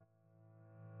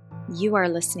You are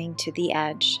listening to The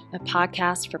Edge, a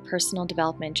podcast for personal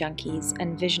development junkies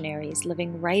and visionaries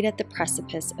living right at the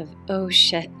precipice of oh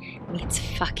shit meets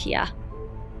fuck yeah.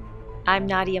 I'm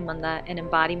Nadia Munda, an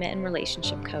embodiment and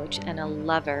relationship coach and a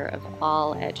lover of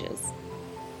all edges.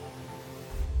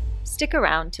 Stick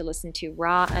around to listen to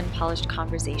raw, unpolished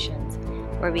conversations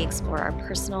where we explore our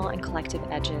personal and collective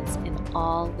edges in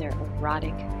all their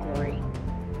erotic glory.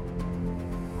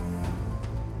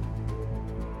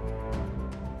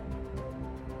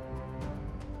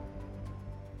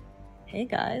 Hey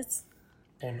guys.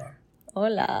 Hola.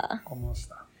 Hola. ¿Cómo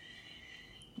está?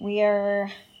 We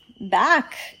are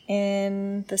back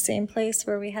in the same place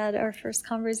where we had our first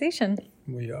conversation.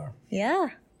 We are. Yeah.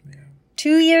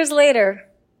 2 years later.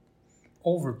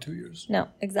 Over 2 years. No,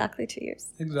 exactly 2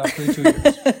 years. Exactly 2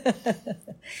 years.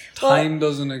 Time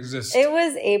doesn't exist. It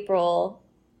was April,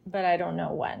 but I don't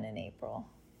know when in April.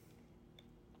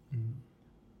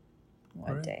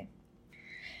 What Right. day.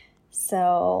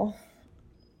 So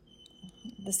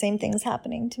the same thing's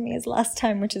happening to me as last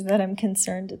time, which is that I'm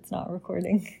concerned it's not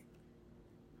recording.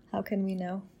 How can we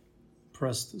know?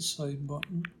 Press the side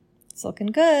button. It's looking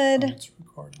good. And it's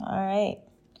recording. All right.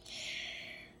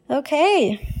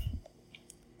 Okay.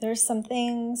 There's some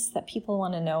things that people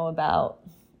want to know about.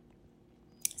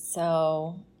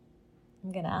 So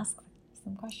I'm going to ask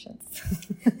some questions.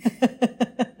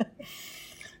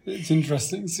 It's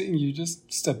interesting seeing you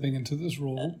just stepping into this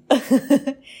role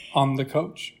on the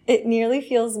couch. It nearly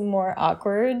feels more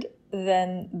awkward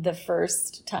than the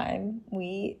first time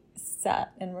we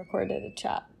sat and recorded a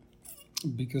chat.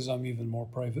 Because I'm even more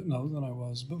private now than I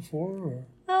was before?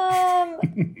 Or?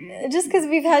 Just because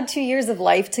we've had 2 years of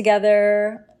life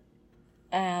together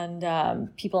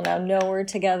and people now know we're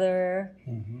together.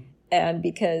 Mm-hmm. And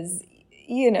because,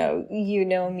 you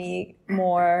know me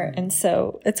more. And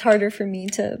so it's harder for me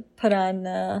to put on,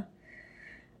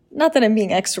 not that I'm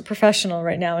being extra professional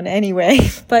right now in any way,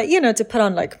 but, to put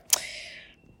on like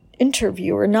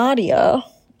interviewer Nadia.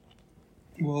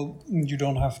 Well, you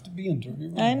don't have to be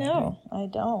interviewing. I know. I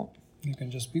don't. You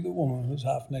can just be the woman who's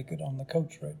half naked on the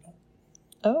couch right now.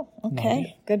 Oh, okay.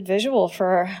 Nadia. Good visual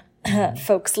for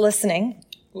folks listening.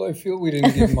 Well, I feel we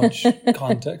didn't give much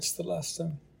context the last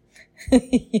time.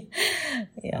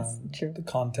 Yes, true. The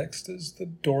context is the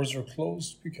doors are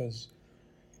closed because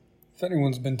if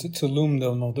anyone's been to Tulum,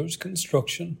 they'll know there's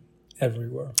construction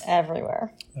everywhere.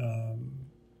 Everywhere.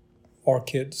 Or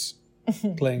kids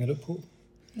playing at a pool.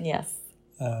 Yes.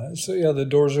 So yeah, the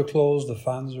doors are closed, the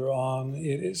fans are on.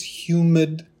 It is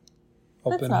humid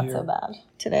up That's in not here. so bad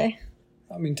today.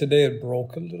 I mean, today it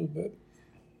broke a little bit.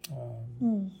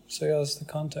 So yeah, that's the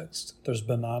context. There's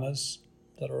bananas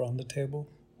that are on the table.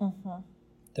 Mm-hmm.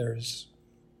 There's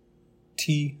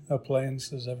tea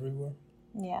appliances everywhere.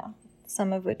 Yeah.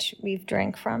 Some of which we've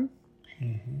drank from.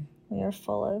 Mm-hmm. We are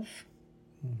full of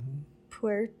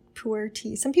poor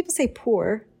tea. Some people say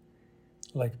poor.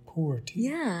 Like poor tea.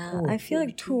 Yeah, Poor I feel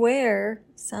like tea. puer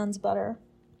sounds better.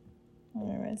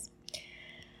 Anyways.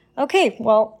 Okay,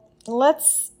 well,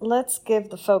 let's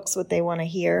give the folks what they want to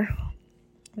hear,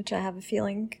 which I have a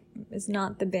feeling is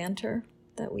not the banter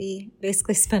that we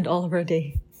basically spend all of our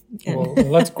day in. Well,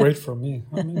 that's great for me.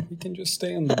 I mean, we can just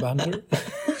stay in the banter.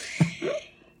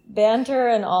 Banter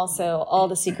and also all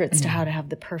the secrets to how to have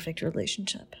the perfect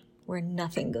relationship where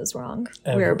nothing goes wrong.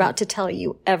 Ever. We're about to tell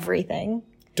you everything.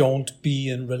 Don't be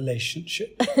in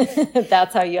relationship.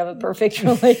 That's how you have a perfect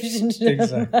relationship.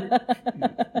 Exactly.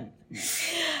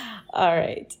 All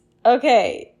right.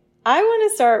 Okay. I want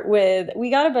to start with,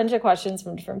 we got a bunch of questions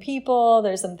from different people.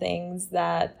 There's some things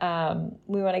that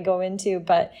we want to go into,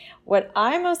 but what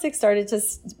I'm most excited to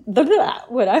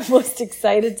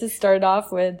start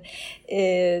off with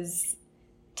is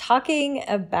talking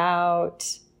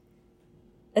about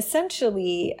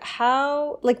essentially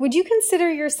how, like, would you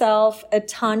consider yourself a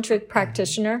tantric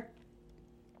practitioner?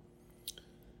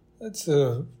 That's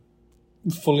a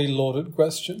fully loaded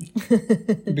question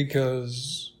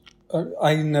because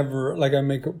I never, like, I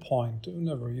make a point of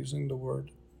never using the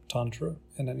word tantra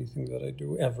in anything that I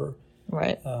do ever.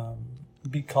 Right.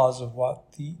 Because of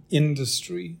what the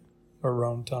industry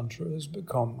around tantra has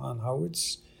become and how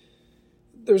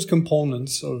there's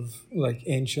components of like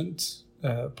ancient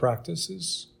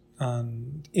practices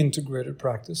and integrated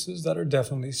practices that are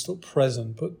definitely still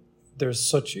present, but there's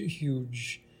such a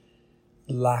huge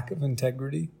lack of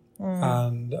integrity.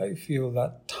 And I feel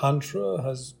that tantra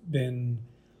has been,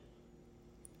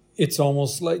 it's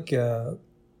almost like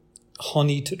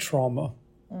honey to trauma.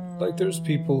 Like there's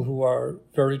people who are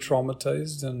very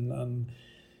traumatized and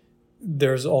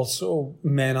there's also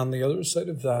men on the other side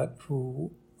of that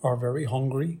who are very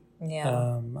hungry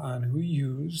and who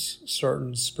use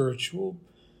certain spiritual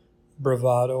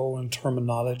bravado and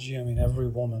terminology. I mean, every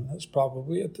woman has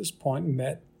probably at this point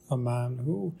met a man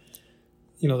who,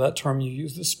 that term you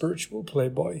use, the spiritual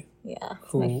playboy. Yeah,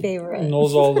 it's who my favorite.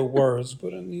 knows all the words,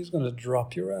 but he's going to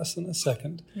drop your ass in a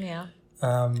second. Yeah.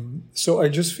 So I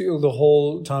just feel the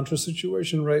whole Tantra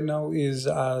situation right now is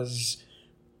as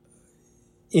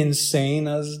insane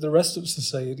as the rest of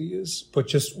society is, but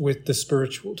just with the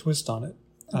spiritual twist on it.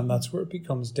 And that's where it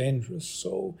becomes dangerous.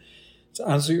 So to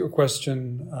answer your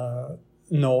question,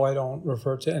 no, I don't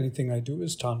refer to anything I do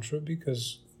as Tantra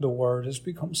because the word has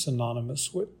become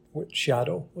synonymous with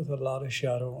shadow, with a lot of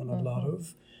shadow and a lot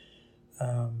of,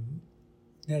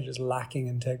 just lacking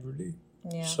integrity.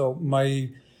 Yeah. So my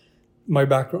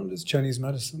background is Chinese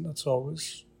medicine. That's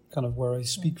always kind of where I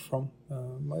speak from.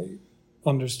 My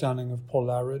understanding of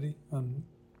polarity and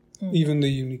even the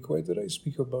unique way that I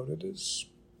speak about it is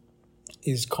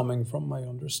coming from my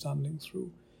understanding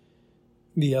through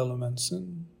the elements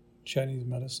in Chinese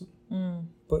medicine.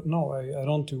 But no, I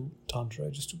don't do Tantra. I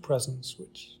just do presence,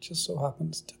 which just so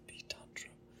happens to be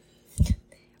Tantra.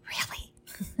 Really?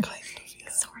 Kind of, yeah.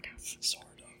 Sort of.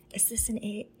 Is this an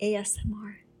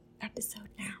ASMR episode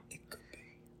now? It could be.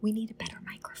 We need a better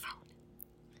microphone.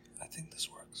 I think this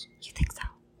works. You think so?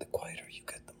 The quieter you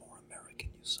get, the more American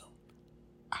you sound.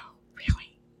 Oh,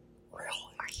 really?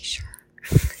 Really? Are you sure?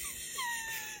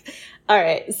 All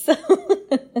right, so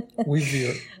we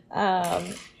veer.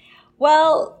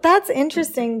 Well, that's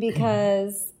interesting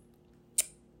because,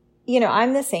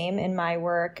 I'm the same in my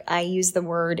work. I use the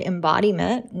word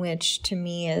embodiment, which to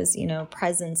me is,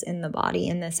 presence in the body,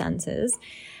 in the senses,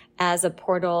 as a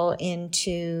portal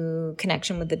into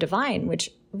connection with the divine, which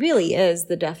really is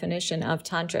the definition of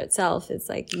Tantra itself. It's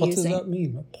like what does that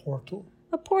mean, a portal?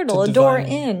 A portal, a door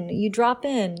in. You drop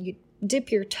in, you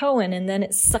dip your toe in, and then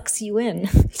it sucks you in.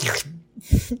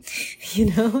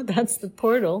 That's the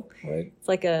portal. Right. It's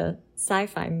like a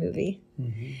sci-fi movie.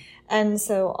 Mm-hmm. And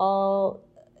so all,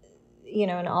 in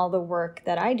all the work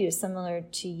that I do, similar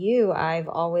to you, I've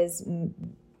always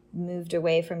moved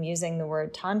away from using the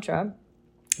word Tantra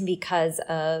because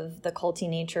of the culty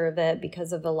nature of it,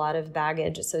 because of a lot of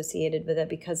baggage associated with it,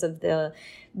 because of the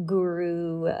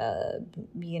guru,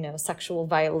 sexual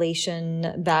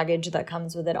violation baggage that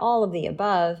comes with it, all of the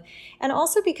above. And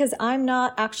also because I'm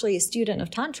not actually a student of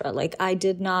Tantra. Like, I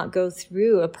did not go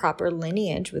through a proper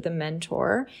lineage with a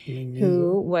mentor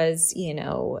who was,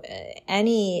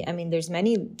 there's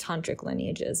many tantric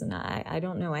lineages, and I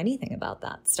don't know anything about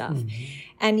that stuff. Mm-hmm.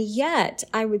 And yet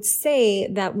I would say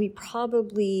that we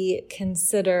probably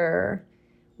consider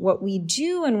what we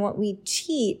do and what we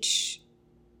teach,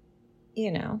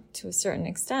 to a certain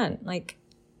extent, like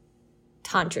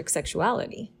tantric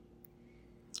sexuality.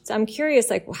 So I'm curious,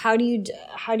 like, how do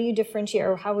you differentiate,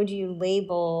 or how would you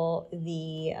label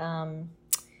the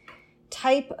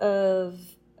type of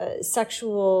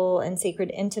sexual and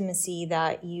sacred intimacy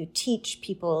that you teach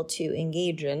people to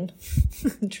engage in?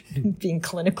 Being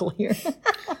clinical here.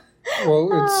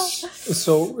 Well,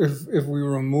 so if we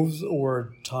remove the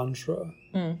word Tantra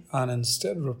and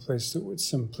instead replace it with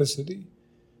simplicity,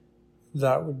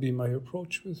 that would be my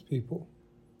approach with people,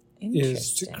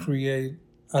 is to create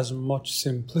as much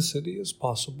simplicity as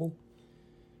possible.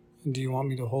 Do you want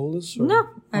me to hold this? Or, no,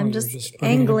 I'm just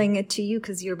angling it to you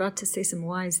because you're about to say some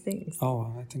wise things.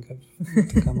 Oh, I think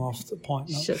I'm off the point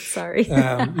now. Shit, sorry.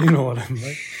 You know what I'm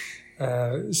like.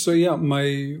 So yeah,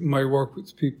 my work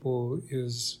with people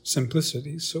is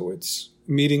simplicity. So it's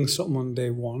meeting someone day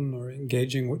one or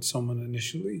engaging with someone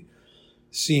initially,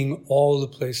 seeing all the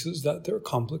places that they're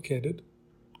complicated,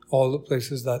 all the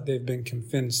places that they've been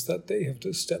convinced that they have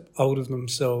to step out of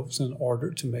themselves in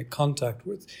order to make contact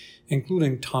with,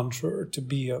 including Tantra, or to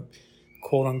be a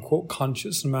quote-unquote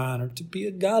conscious man, or to be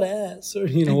a goddess, or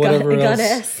whatever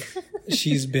else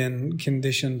she's been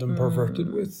conditioned and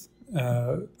perverted with.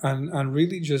 And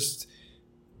really just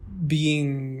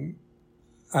being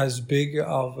as big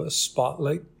of a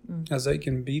spotlight as I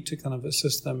can be to kind of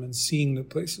assist them in seeing the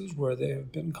places where they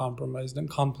have been compromised and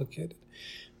complicated.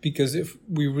 Because if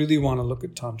we really want to look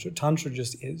at Tantra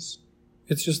just is.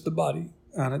 It's just the body,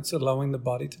 and it's allowing the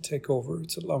body to take over.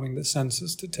 It's allowing the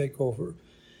senses to take over.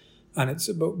 And it's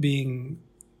about being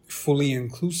fully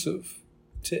inclusive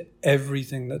to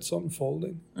everything that's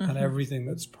unfolding and everything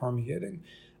that's permeating.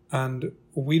 And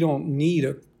we don't need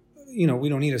a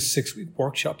 6-week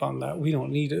workshop on that. We don't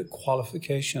need a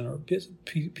qualification or a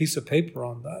piece of paper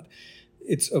on that.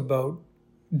 It's about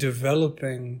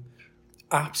developing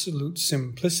absolute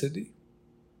simplicity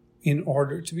in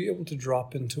order to be able to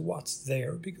drop into what's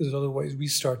there, because otherwise we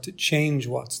start to change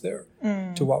what's there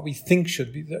to what we think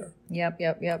should be there. Yep.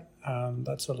 And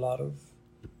that's a lot of,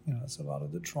 that's a lot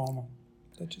of the trauma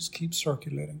that just keeps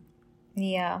circulating.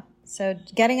 Yeah. So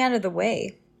getting out of the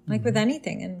way, like with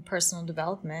anything in personal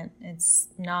development, it's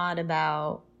not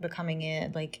about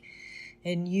becoming like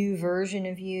a new version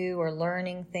of you or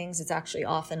learning things. It's actually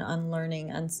often unlearning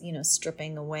and,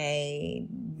 stripping away,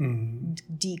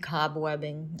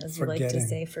 decobwebbing, as we like to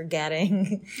say,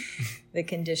 forgetting the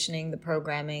conditioning, the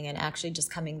programming, and actually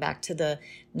just coming back to the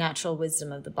natural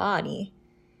wisdom of the body.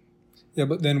 Yeah,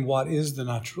 but then what is the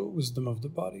natural wisdom of the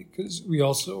body? Because we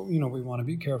also, we want to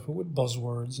be careful with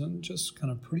buzzwords and just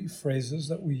kind of pretty phrases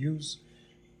that we use.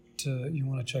 You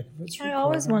want to check if it's recording? I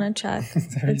always want to check.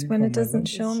 It's when it doesn't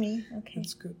show me. Okay.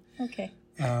 That's good. Okay.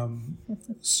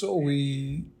 So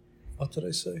what did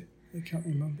I say? I can't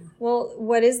remember. Well,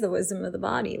 what is the wisdom of the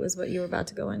body was what you were about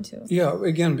to go into. Yeah,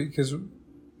 again, because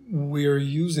we're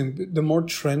using, the more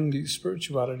trendy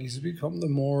spiritualities become, the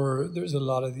more there's a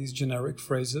lot of these generic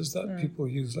phrases that people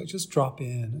use, like just drop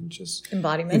in and just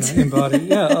embodiment. Embody.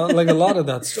 Yeah, like a lot of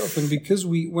that stuff. And because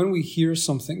when we hear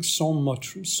something so much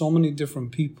from so many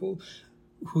different people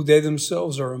who they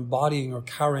themselves are embodying or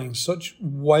carrying such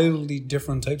wildly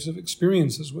different types of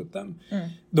experiences with them,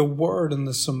 the word and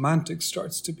the semantics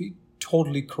starts to be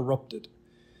totally corrupted.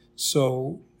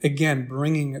 So again,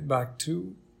 bringing it back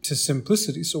to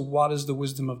simplicity. So what is the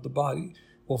wisdom of the body?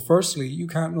 Well, firstly, you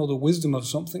can't know the wisdom of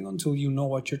something until you know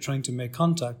what you're trying to make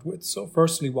contact with. So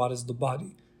firstly, what is the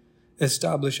body?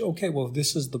 Establish, okay, well,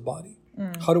 this is the body.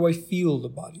 How do I feel the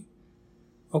body?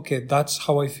 Okay, that's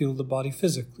how I feel the body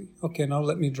physically. Okay, now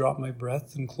let me drop my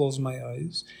breath and close my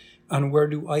eyes. And where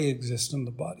do I exist in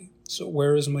the body? So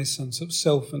where is my sense of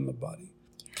self in the body?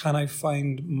 Can I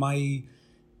find my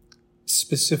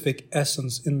specific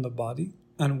essence in the body?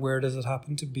 And where does it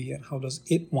happen to be, and how does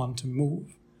it want to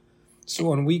move? So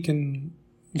when we can,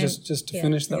 just to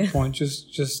finish that point,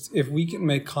 just if we can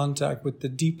make contact with the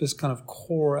deepest kind of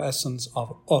core essence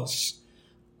of us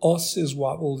is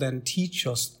what will then teach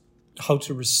us how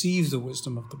to receive the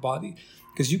wisdom of the body,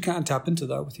 because you can't tap into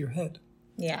that with your head.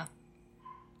 Yeah.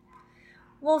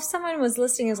 Well, if someone was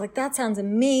listening and was like, that sounds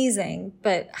amazing,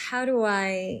 but how do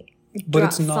I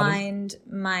find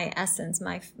my essence,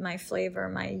 my flavor,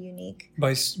 my unique?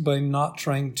 By not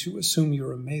trying to assume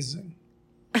you're amazing.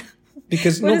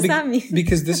 Because what does that mean?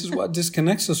 Because this is what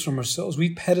disconnects us from ourselves.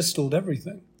 We pedestaled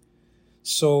everything.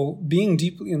 So being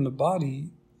deeply in the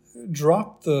body,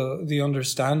 drop the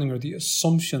understanding or the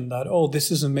assumption that, oh, this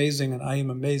is amazing and I am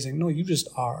amazing. No, you just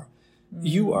are.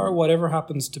 You are whatever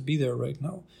happens to be there right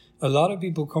now. A lot of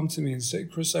people come to me and say,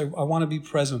 Chris, I want to be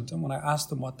present. And when I ask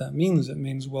them what that means, it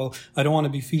means, well, I don't want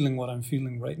to be feeling what I'm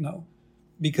feeling right now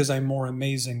because I'm more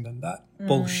amazing than that.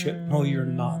 Bullshit. No, you're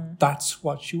not. That's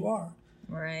what you are.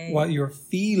 Right. What you're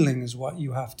feeling is what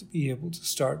you have to be able to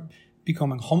start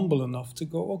becoming humble enough to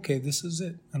go, okay, this is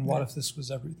it. And what if this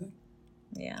was everything?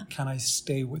 Yeah. Can I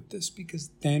stay with this? Because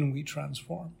then we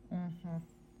transform.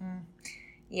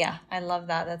 Yeah, I love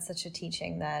that. That's such a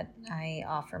teaching that I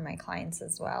offer my clients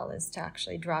as well, is to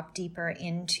actually drop deeper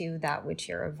into that which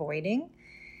you're avoiding,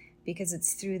 because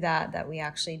it's through that we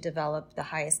actually develop the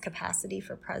highest capacity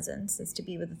for presence, is to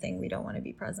be with the thing we don't want to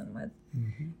be present with.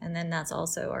 And then that's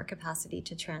also our capacity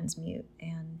to transmute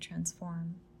and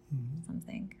transform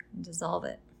something and dissolve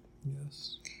it.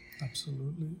 Yes,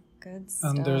 absolutely. Good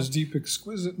stuff. And there's deep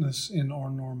exquisiteness in our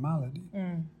normality.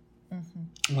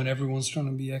 When everyone's trying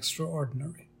to be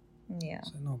extraordinary. Yeah.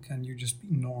 So, no, can you just be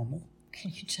normal?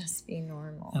 Can you just be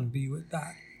normal? And be with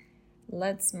that.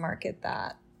 Let's market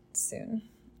that soon.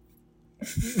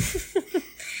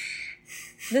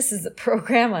 This is a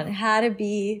program on how to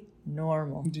be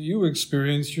normal. Do you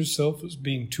experience yourself as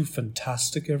being too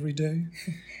fantastic every day?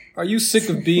 Are you sick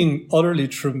of being utterly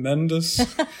tremendous?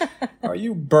 Are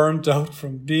you burnt out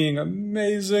from being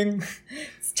amazing?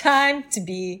 It's time to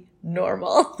be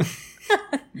normal.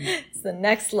 It's the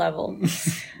next level.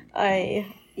 Well,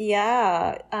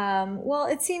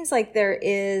 it seems like there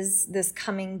is this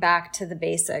coming back to the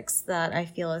basics that I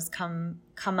feel has come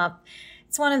up.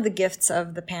 It's one of the gifts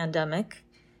of the pandemic,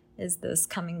 is this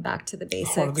coming back to the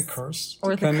basics. Or the curse,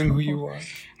 depending who you are.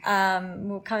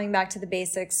 We're coming back to the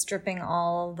basics, stripping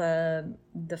all the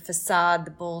facade,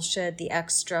 the bullshit, the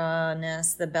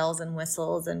extraness, the bells and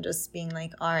whistles, and just being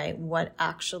like, all right, what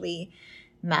actually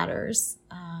matters?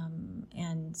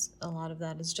 And a lot of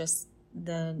that is just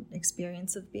the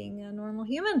experience of being a normal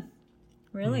human,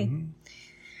 really.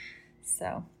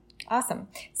 So awesome.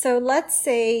 So let's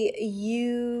say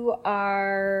you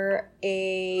are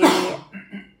a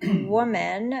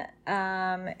woman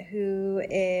who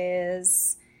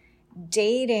is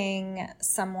dating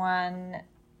someone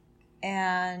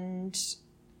and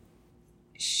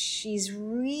she's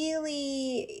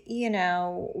really,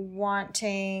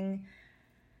 wanting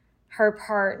her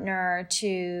partner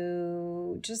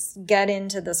to just get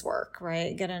into this work,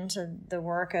 right? Get into the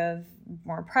work of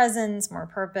more presence, more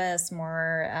purpose,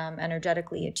 more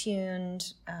energetically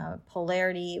attuned,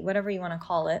 polarity, whatever you want to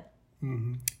call it.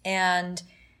 Mm-hmm. And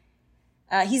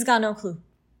he's got no clue.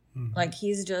 Mm-hmm. Like,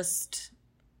 he's just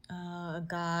a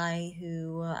guy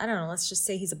who, I don't know, let's just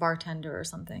say he's a bartender or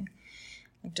something.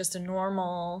 Like, just a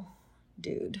normal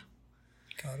dude.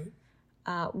 Got it.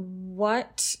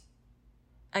 What,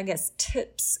 I guess,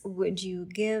 tips would you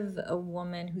give a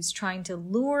woman who's trying to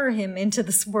lure him into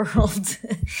this world?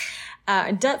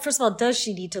 First of all, does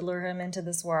she need to lure him into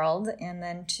this world? And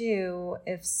then two,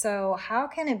 if so, how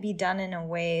can it be done in a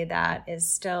way that is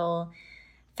still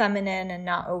feminine and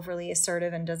not overly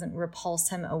assertive and doesn't repulse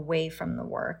him away from the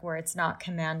work, where it's not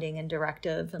commanding and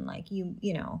directive and like, you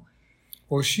know.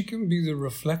 Well, she can be the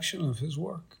reflection of his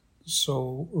work.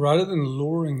 So rather than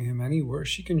luring him anywhere,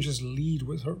 she can just lead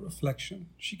with her reflection.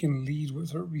 She can lead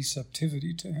with her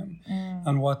receptivity to him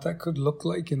and what that could look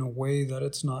like in a way that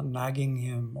it's not nagging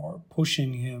him or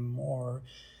pushing him or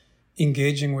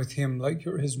engaging with him like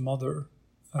you're his mother.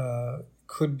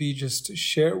 Could be just to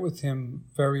share with him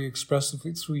very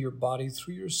expressively through your body,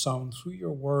 through your sound, through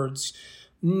your words.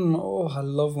 Oh, I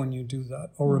love when you do that.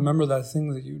 Or remember that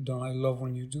thing that you've done. I love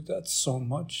when you do that so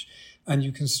much. And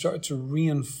you can start to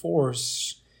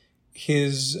reinforce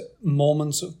his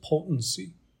moments of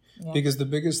potency. Yeah. Because the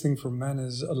biggest thing for men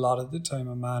is a lot of the time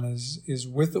a man is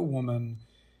with a woman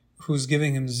who's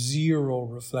giving him zero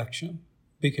reflection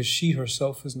because she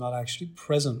herself is not actually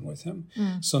present with him.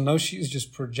 So now she is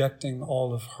just projecting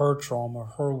all of her trauma,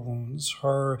 her wounds,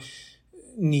 her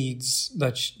needs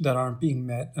that aren't being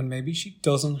met, and maybe she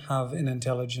doesn't have an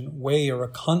intelligent way or a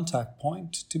contact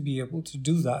point to be able to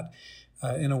do that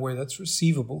in a way that's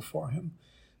receivable for him.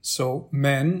 So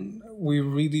men, we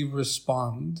really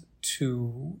respond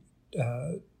to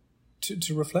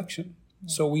reflection.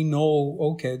 So we know,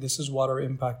 okay, this is what our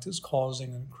impact is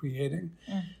causing and creating,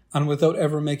 and without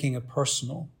ever making it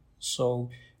personal. So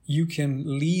you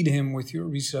can lead him with your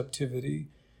receptivity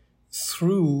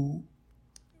through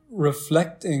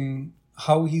reflecting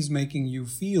how he's making you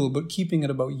feel, but keeping it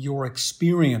about your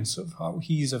experience of how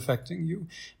he's affecting you.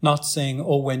 Not saying,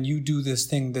 oh, when you do this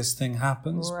thing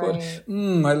happens. Right.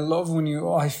 But I love when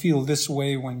I feel this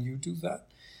way when you do that.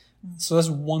 So that's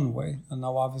one way. And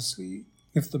now obviously,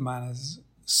 if the man is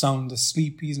sound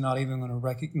asleep, he's not even going to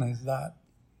recognize that.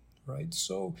 Right?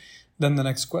 So then the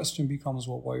next question becomes,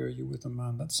 well, why are you with a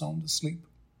man that's sound asleep?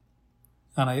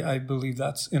 And I believe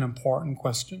that's an important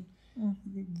question.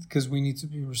 Because we need to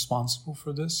be responsible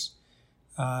for this.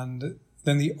 And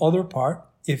then the other part,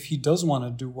 if he does want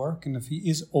to do work and if he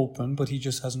is open, but he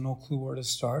just has no clue where to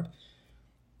start,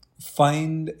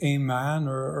 find a man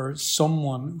or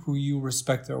someone who you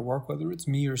respect their work, whether it's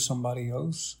me or somebody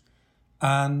else,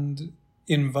 and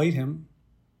invite him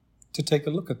to take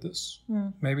a look at this.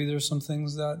 Maybe there's some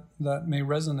things that may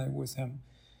resonate with him.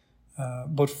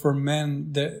 But for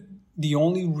men, the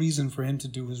only reason for him to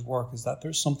do his work is that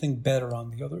there's something better on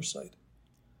the other side.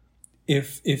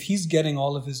 If he's getting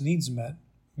all of his needs met,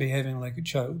 behaving like a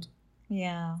child,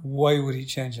 why would he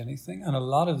change anything? And a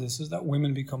lot of this is that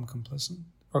women become complicit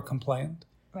or compliant.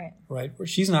 Right? Where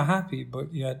she's not happy,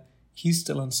 but yet he's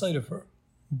still inside of her.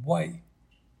 Why?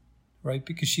 Right?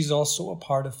 Because she's also a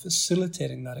part of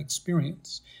facilitating that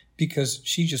experience. Because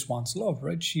she just wants love,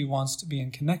 right? She wants to be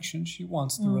in connection. She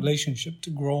wants the relationship to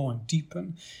grow and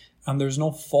deepen. And there's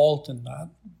no fault in that.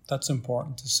 That's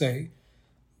important to say.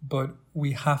 But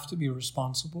we have to be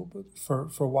responsible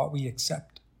for what we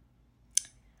accept.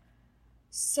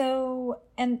 So,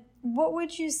 and what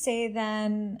would you say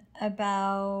then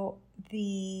about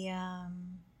the...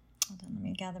 hold on, let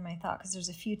me gather my thought, because there's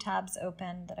a few tabs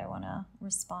open that I want to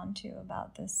respond to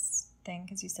about this thing,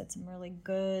 because you said some really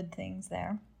good things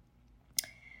there.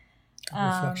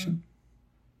 Reflection.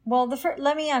 Well,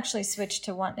 let me actually switch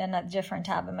to a different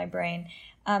tab in my brain.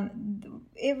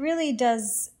 It really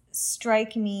does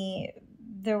strike me.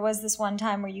 There was this one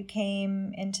time where you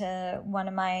came into one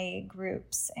of my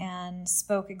groups and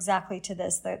spoke exactly to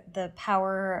this, the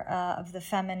power of the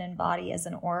feminine body as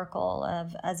an oracle,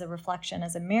 as a reflection,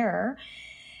 as a mirror,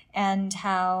 and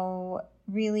how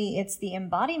really it's the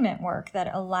embodiment work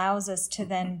that allows us to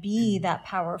then be that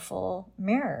powerful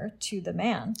mirror to the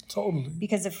man. Totally.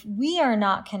 Because if we are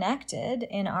not connected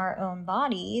in our own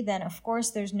body, then of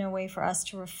course there's no way for us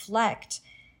to reflect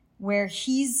where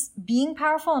he's being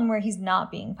powerful and where he's not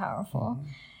being powerful.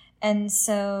 Mm-hmm. And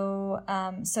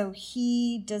so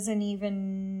he doesn't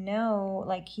even know,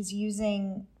 like he's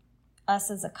using us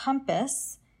as a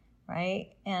compass, right?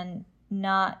 And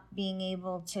not being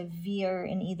able to veer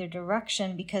in either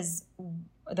direction because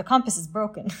the compass is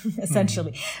broken,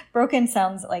 essentially. Mm-hmm. Broken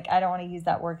sounds like, I don't want to use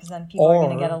that word because then people are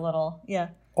going to get a little,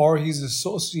 Or he's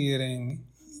associating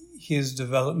his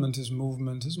development, his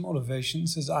movement, his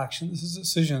motivations, his actions, his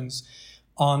decisions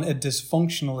on a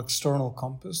dysfunctional external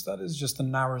compass that is just the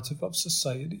narrative of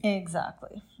society.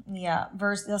 Exactly. Yeah.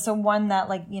 So one that,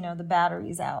 like, the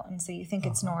battery's out, and so you think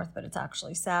it's north, but it's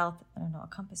actually south. I don't know. A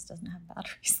compass doesn't have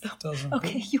batteries, though. Doesn't.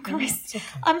 Okay, you guys. Okay.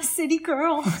 I'm a city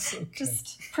girl. Okay.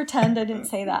 Just pretend I didn't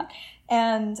say that.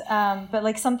 And but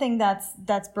like something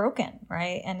that's broken,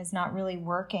 right, and is not really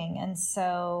working, and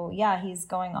so he's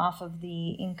going off of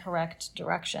the incorrect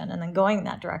direction, and then going in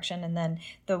that direction, and then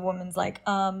the woman's like,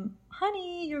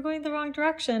 honey, you're going the wrong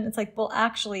direction. It's like, well,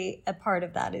 actually, a part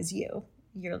of that is you.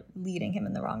 You're leading him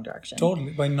in the wrong direction.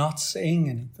 Totally, by not saying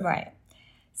anything. Right.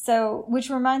 So, which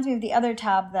reminds me of the other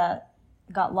tab that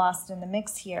got lost in the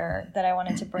mix here that I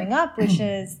wanted to bring up, which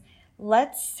is,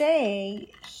 let's say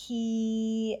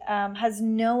he has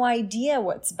no idea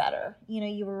what's better.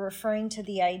 You were referring to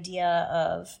the idea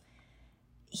of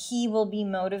he will be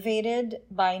motivated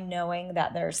by knowing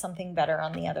that there's something better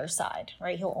on the other side,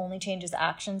 right? He'll only change his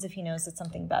actions if he knows it's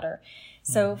something better.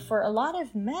 So for a lot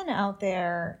of men out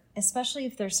there, especially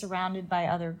if they're surrounded by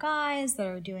other guys that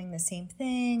are doing the same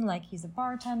thing, like he's a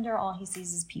bartender, all he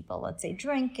sees is people, let's say,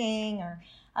 drinking, or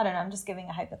I don't know, I'm just giving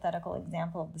a hypothetical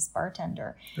example of this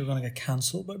bartender. You're going to get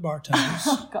canceled by bartenders.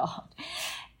 Oh, God.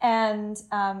 And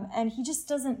he just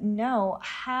doesn't know,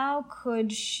 how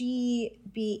could she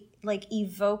be like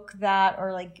evoke that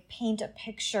or like paint a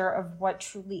picture of what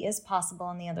truly is possible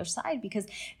on the other side, because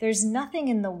there's nothing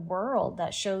in the world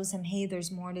that shows him, hey, there's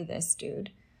more to this,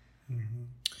 dude. Mm-hmm.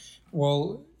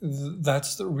 Well,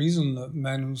 that's the reason that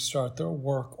men who start their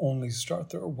work only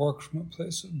start their work from a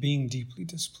place of being deeply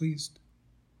displeased.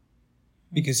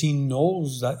 Because he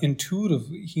knows that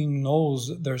intuitively, he knows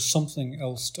that there's something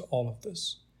else to all of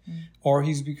this. Or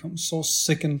he's become so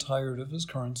sick and tired of his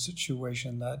current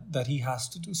situation that he has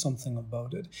to do something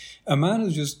about it. A man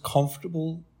who's just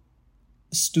comfortable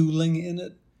stooling in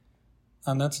it,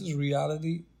 and that's his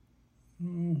reality,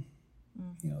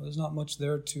 there's not much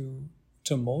there to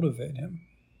motivate him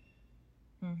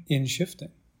in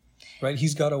shifting, right?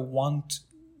 He's got to want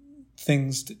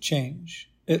things to change,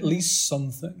 at least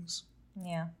some things.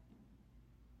 Yeah.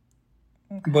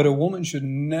 Okay. But a woman should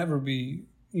never be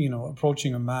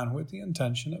approaching a man with the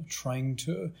intention of trying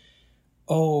to,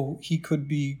 he could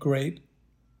be great,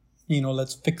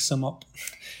 let's fix him up.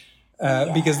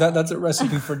 Because that's a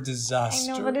recipe for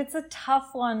disaster. I know, but it's a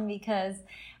tough one, because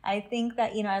I think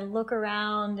that, I look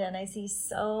around and I see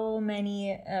so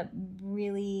many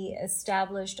really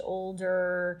established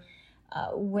older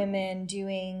women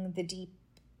doing the deep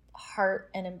heart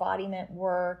and embodiment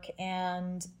work,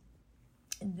 and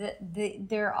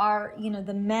there are,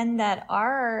 the men that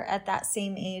are at that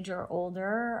same age or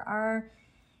older are,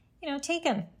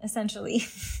 taken, essentially.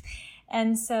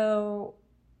 And so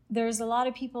there's a lot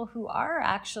of people who are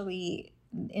actually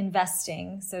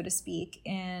investing, so to speak,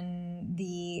 in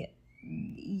the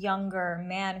younger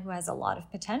man who has a lot of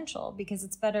potential, because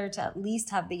it's better to at least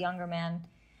have the younger man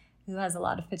who has a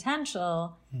lot of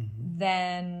potential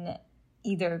than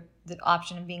either the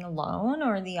option of being alone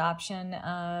or the option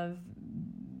of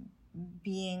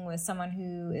being with someone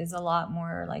who is a lot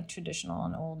more like traditional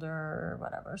and older or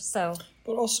whatever. So,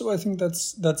 but also I think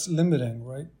that's limiting,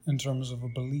 right, in terms of a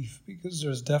belief, because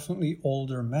there's definitely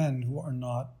older men who are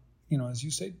not, as you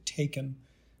say, taken,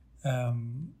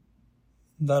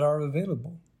 that are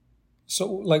available.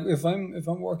 So, like, if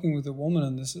I'm working with a woman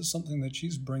and this is something that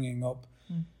she's bringing up,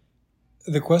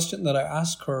 the question that I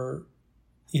ask her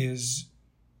is,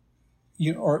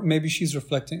 or maybe she's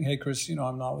reflecting, hey, Chris,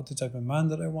 I'm not with the type of man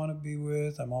that I want to be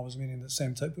with. I'm always meeting the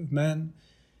same type of men.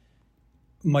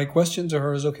 My question to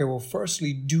her is, okay, well,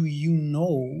 firstly, do you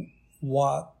know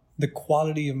what the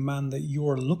quality of man that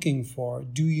you're looking for?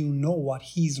 Do you know what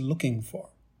he's looking for?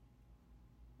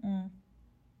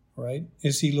 Right?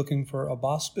 Is he looking for a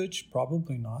boss bitch?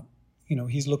 Probably not.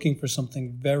 He's looking for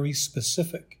something very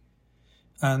specific.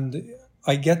 And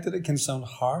I get that it can sound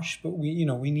harsh, but we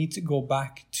need to go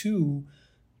back to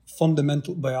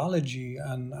fundamental biology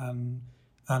and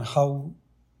how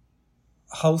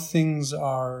things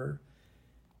are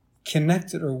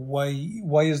connected, or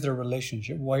why is there a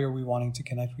relationship? Why are we wanting to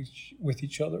connect with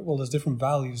each other? Well, there's different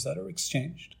values that are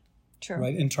exchanged. True.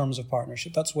 Right, in terms of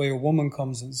partnership. That's why a woman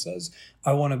comes and says,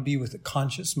 I want to be with a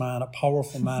conscious man, a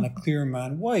powerful man, a clear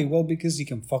man. Why? Well, because he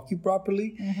can fuck you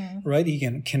properly, right? He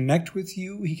can connect with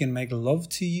you. He can make love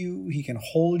to you. He can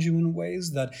hold you in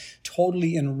ways that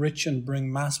totally enrich and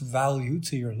bring mass value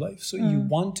to your life. So you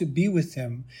want to be with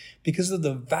him because of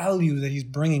the value that he's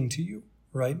bringing to you,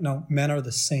 right? Now, men are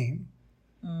the same.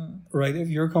 Right? If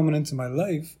you're coming into my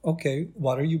life, okay,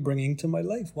 what are you bringing to my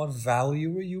life? What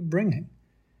value are you bringing?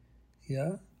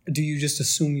 Yeah. Do you just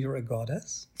assume you're a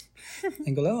goddess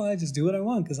and go, oh, I just do what I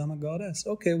want because I'm a goddess?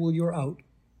 Okay, well, you're out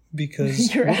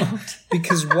because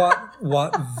because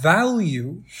what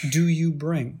value do you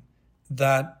bring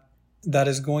that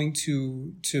is going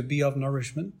to be of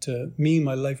nourishment to me,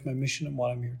 my life, my mission, and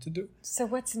what I'm here to do? So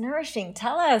what's nourishing?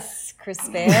 Tell us, Chris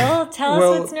Bale. Tell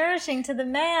us what's nourishing to the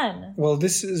man. Well,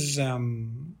 this is the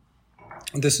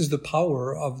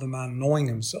power of the man knowing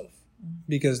himself.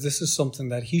 Because this is something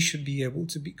that he should be able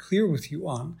to be clear with you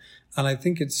on. And I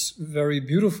think it's very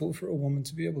beautiful for a woman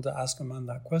to be able to ask a man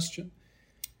that question.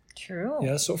 True.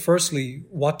 Yeah. So firstly,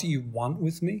 what do you want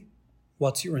with me?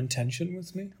 What's your intention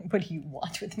with me? What do you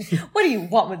want with me? What do you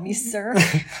want with me, sir?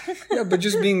 Yeah, but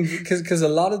just being, because a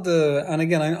lot of and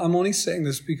again, I'm only saying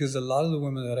this because a lot of the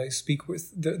women that I speak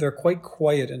with, they're quite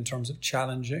quiet in terms of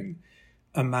challenging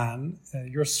a man.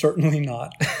 You're certainly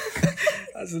not,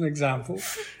 as an example.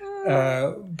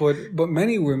 But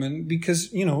many women, because,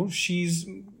 she's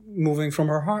moving from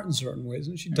her heart in certain ways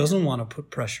and she doesn't want to put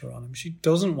pressure on him. She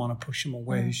doesn't want to push him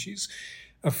away. She's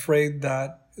afraid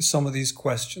that some of these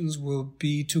questions will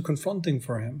be too confronting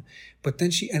for him. But then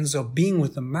she ends up being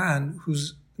with a man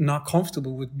who's not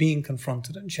comfortable with being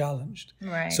confronted and challenged.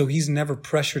 Right. So he's never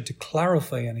pressured to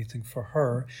clarify anything for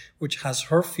her, which has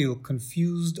her feel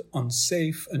confused,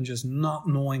 unsafe, and just not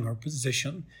knowing her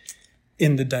position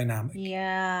in the dynamic.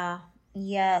 Yeah.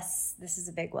 Yes. This is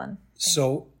a big one.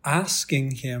 So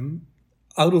asking him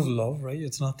out of love, right?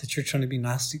 It's not that you're trying to be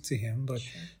nasty to him, but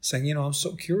saying, I'm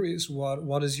so curious,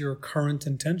 what is your current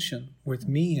intention with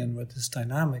me and with this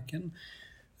dynamic? And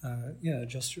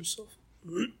adjust yourself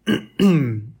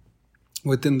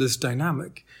within this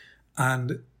dynamic.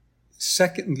 And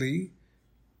secondly,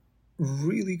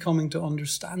 really coming to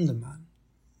understand the man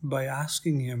by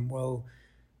asking him, well,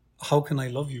 how can I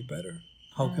love you better?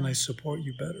 How can I support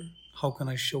you better? How can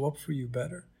I show up for you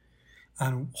better?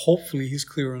 And hopefully he's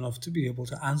clear enough to be able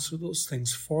to answer those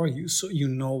things for you so you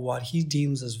know what he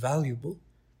deems as valuable,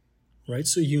 right?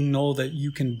 So you know that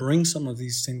you can bring some of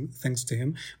these things to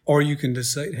him, or you can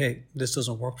decide, hey, this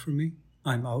doesn't work for me,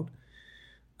 I'm out.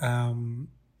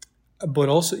 But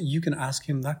also you can ask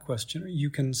him that question. Or you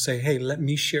can say, hey, let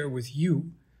me share with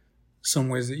you some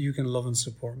ways that you can love and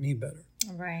support me better.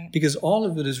 Right. Because all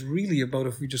of it is really about,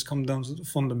 if we just come down to the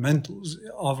fundamentals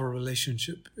of a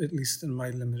relationship, at least in my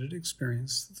limited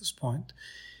experience at this point,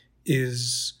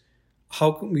 is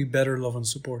how can we better love and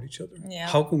support each other? Yeah.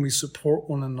 How can we support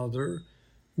one another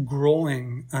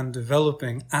growing and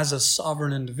developing as a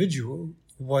sovereign individual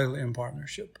while in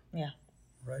partnership? Yeah.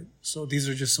 Right? So these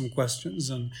are just some questions.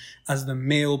 And as the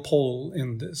male pole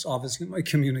in this, obviously my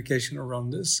communication around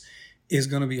this is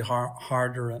going to be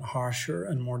harder and harsher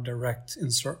and more direct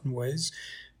in certain ways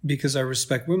because I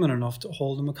respect women enough to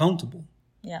hold them accountable.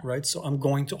 Yeah. Right? So I'm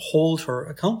going to hold her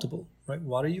accountable. Right?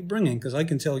 What are you bringing? Because I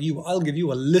can tell you, I'll give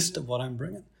you a list of what I'm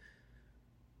bringing.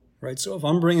 Right? So if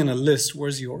I'm bringing a list,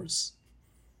 where's yours?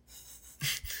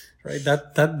 Right?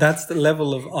 That's the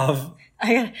level of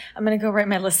I'm going to go write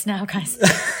my list now, guys.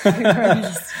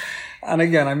 And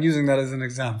again, I'm using that as an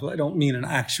example. I don't mean an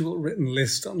actual written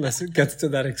list unless it gets to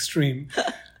that extreme.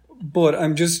 But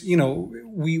I'm just,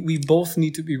 we both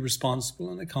need to be responsible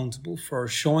and accountable for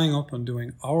showing up and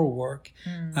doing our work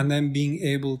and then being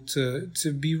able to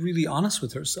be really honest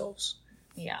with ourselves.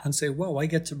 Yeah. And say, wow, I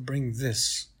get to bring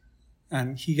this.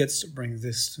 And he gets to bring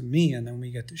this to me, and then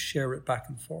we get to share it back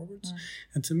and forwards.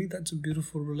 And to me, that's a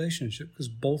beautiful relationship because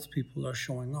both people are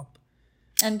showing up.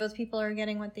 And both people are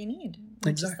getting what they need,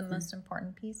 which is the most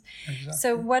important piece. Exactly.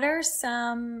 So what are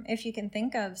some, if you can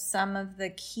think of, some of the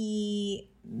key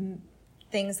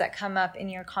things that come up in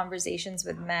your conversations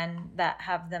with men that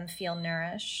have them feel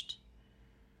nourished?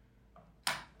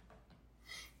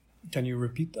 Can you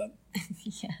repeat that?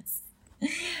 Yes.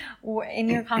 In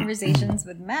your conversations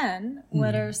with men,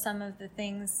 what are some of the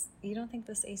things, you don't think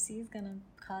this AC is going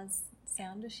to cause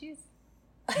sound issues?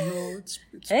 No, it's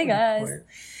hey guys. Quiet.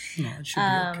 No, it should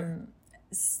be okay.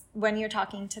 When you're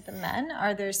talking to the men,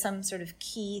 are there some sort of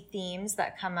key themes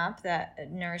that come up,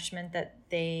 that nourishment that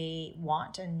they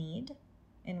want and need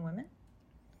in women?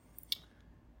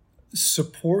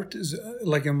 Support is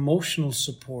like emotional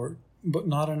support, but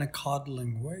not in a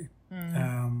coddling way.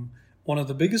 one of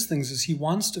the biggest things is he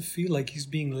wants to feel like he's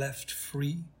being left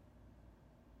free.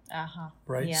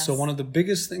 Right? Yes. So one of the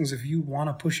biggest things, if you want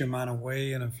to push a man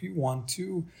away and if you want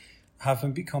to have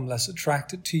him become less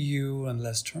attracted to you and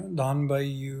less turned on by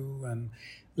you and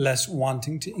less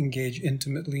wanting to engage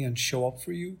intimately and show up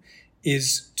for you,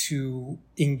 is to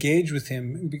engage with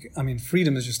him. I mean,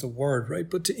 freedom is just a word, right?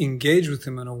 But to engage with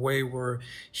him in a way where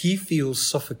he feels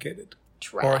suffocated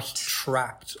or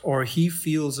trapped, or he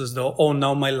feels as though, oh,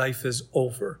 now my life is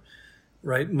over,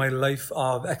 right? My life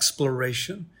of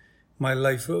exploration, my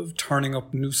life of turning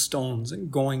up new stones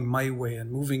and going my way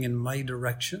and moving in my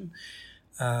direction.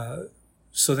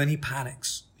 So then he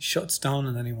panics, shuts down,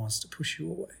 and then he wants to push you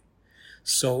away.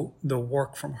 So the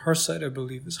work from her side, I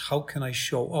believe, is how can I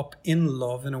show up in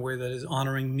love in a way that is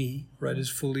honoring me, right? Is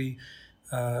fully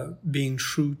being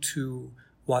true to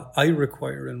what I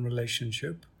require in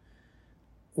relationship,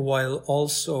 while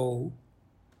also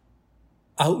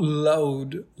out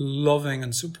loud loving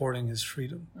and supporting his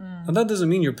freedom. And that doesn't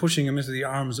mean you're pushing him into the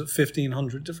arms of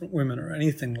 1,500 different women or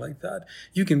anything like that.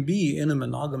 You can be in a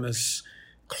monogamous,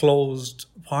 closed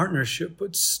partnership,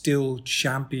 but still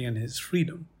champion his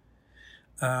freedom.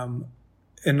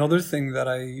 Another thing that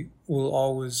I will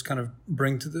always kind of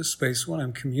bring to this space when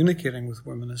I'm communicating with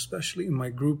women, especially in my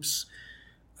groups,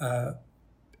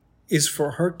 is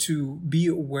for her to be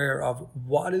aware of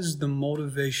what is the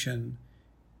motivation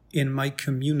in my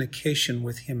communication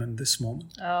with him in this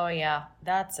moment. Oh, yeah.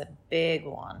 That's a big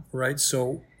one. Right?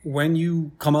 So when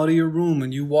you come out of your room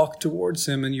and you walk towards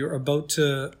him and you're about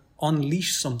to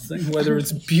unleash something, whether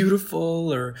it's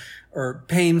beautiful or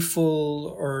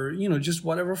painful or, you know, just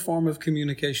whatever form of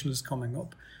communication is coming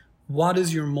up, what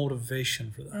is your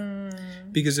motivation for that?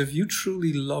 Because if you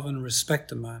truly love and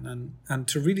respect a man, and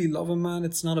to really love a man,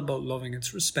 it's not about loving,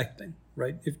 it's respecting,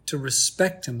 right? If to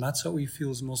respect him, that's how he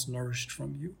feels most nourished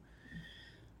from you.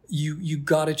 You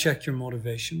got to check your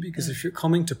motivation, because if you're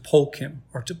coming to poke him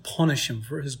or to punish him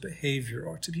for his behavior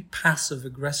or to be passive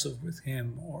aggressive with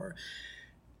him, or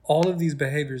all of these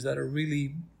behaviors that are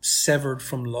really severed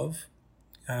from love,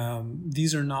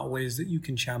 these are not ways that you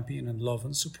can champion and love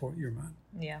and support your man.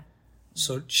 Yeah.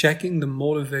 So checking the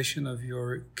motivation of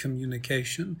your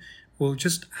communication will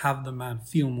just have the man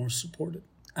feel more supported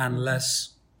and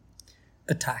less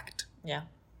attacked. Yeah.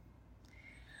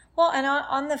 Well, and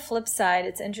on the flip side,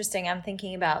 it's interesting. I'm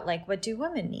thinking about, like, what do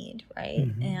women need, right?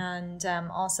 And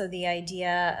also the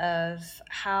idea of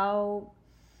how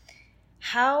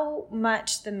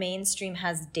much the mainstream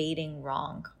has dating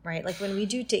wrong, right? Like when we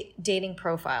do dating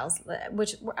profiles,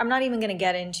 which I'm not even going to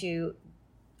get into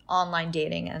online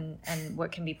dating and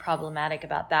what can be problematic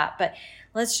about that. But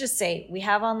let's just say we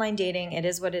have online dating. It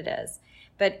is what it is.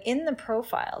 But in the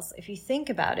profiles, if you think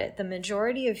about it, the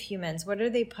majority of humans, what are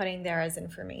they putting there as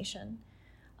information?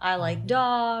 I like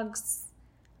dogs.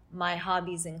 My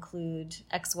hobbies include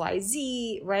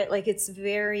XYZ, right? Like it's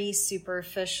very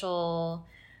superficial,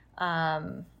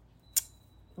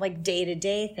 like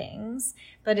day-to-day things.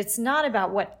 But it's not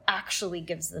about what actually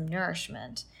gives them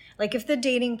nourishment. Like if the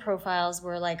dating profiles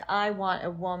were like, I want a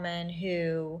woman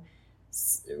who,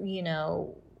 you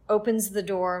know, opens the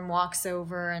door and walks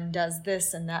over and does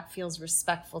this and that feels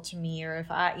respectful to me. Or if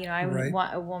I would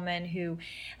want a woman who,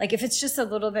 like, if it's just a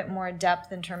little bit more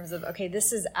depth in terms of, okay,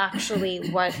 this is actually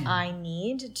what I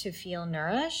need to feel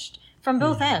nourished from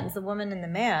both ends, the woman and the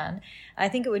man, I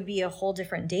think it would be a whole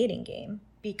different dating game.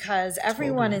 Because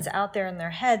everyone is out there in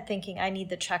their head thinking, I need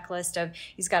the checklist of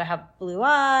he's got to have blue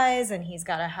eyes and he's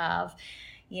got to have,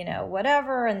 you know,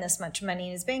 whatever, and this much money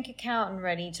in his bank account and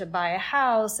ready to buy a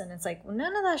house. And it's like, well,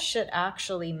 none of that shit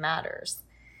actually matters.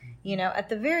 You know, at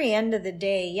the very end of the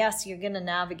day, yes, you're going to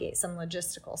navigate some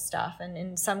logistical stuff. And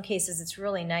in some cases, it's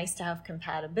really nice to have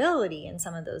compatibility in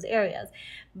some of those areas.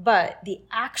 But the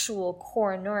actual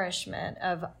core nourishment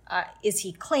of, is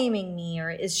he claiming me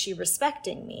or is she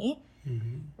respecting me?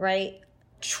 Right,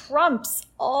 trumps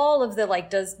all of the, like,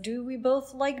 do we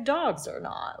both like dogs or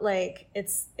not? Like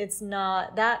it's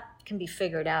not, that can be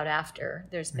figured out after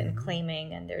there's been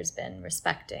claiming and there's been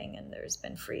respecting and there's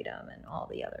been freedom and all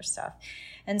the other stuff.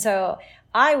 And so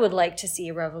I would like to see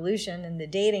a revolution in the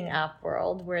dating app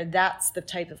world where that's the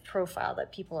type of profile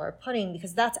that people are putting,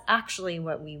 because that's actually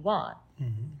what we want.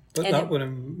 But and that would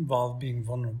involve being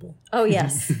vulnerable. Oh,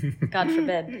 yes. God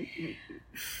forbid.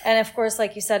 And of course,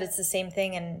 like you said, it's the same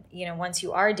thing. And, you know, once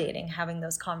you are dating, having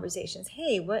those conversations,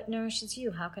 hey, what nourishes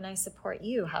you? How can I support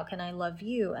you? How can I love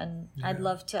you? And I'd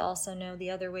love to also know the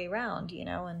other way around, you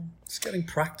know, and it's getting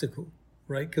practical,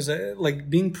 right? Because like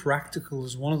being practical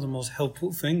is one of the most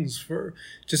helpful things for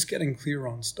just getting clear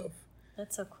on stuff.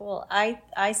 That's so cool.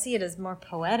 I see it as more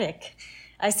poetic.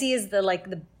 I see it as the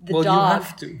well, dog. you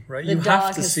have to, right? You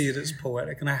have to see it as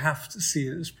poetic, and I have to see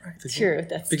it as practical. True,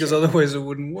 that's because true. Otherwise it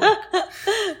wouldn't work.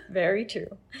 Very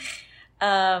true.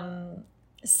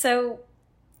 So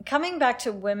coming back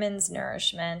to women's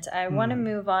nourishment, I want to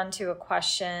move on to a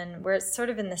question where it's sort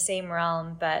of in the same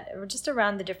realm, but just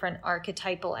around the different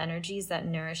archetypal energies that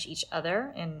nourish each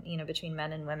other and, between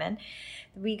men and women.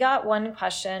 We got one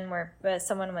question where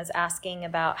someone was asking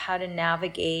about how to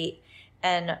navigate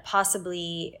and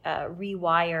possibly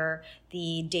rewire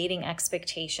the dating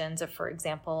expectations of, for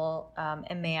example,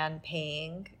 a man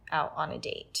paying out on a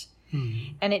date.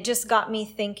 And it just got me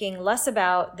thinking less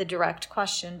about the direct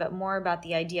question, but more about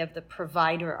the idea of the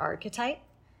provider archetype.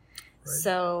 Right.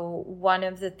 So one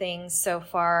of the things so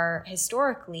far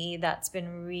historically that's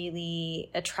been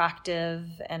really attractive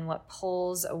and what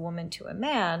pulls a woman to a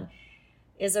man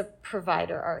is a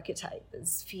provider archetype,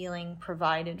 is feeling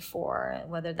provided for,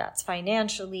 whether that's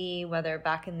financially, whether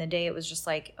back in the day it was just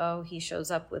like, oh, he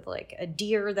shows up with like a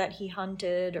deer that he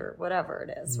hunted or whatever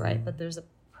it is, right? But there's a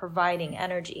providing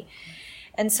energy.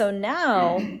 And so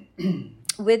now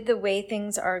with the way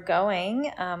things are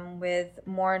going, with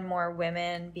more and more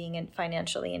women being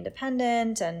financially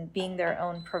independent and being their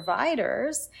own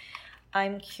providers,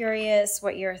 I'm curious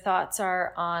what your thoughts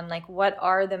are on like what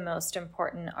are the most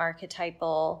important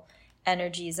archetypal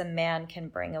energies a man can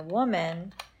bring a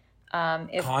woman.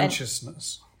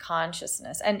 Consciousness.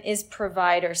 And is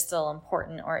provider still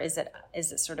important, or is it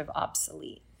sort of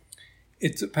obsolete?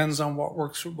 It depends on what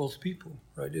works for both people,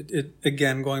 right? It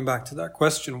again, going back to that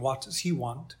question, what does he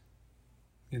want,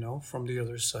 from the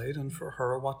other side? And for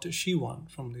her, what does she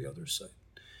want from the other side?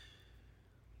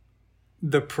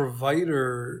 The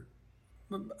provider,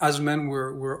 as men,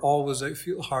 we're always, I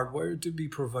feel, hardwired to be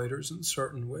providers in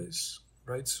certain ways,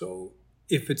 right? So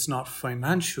if it's not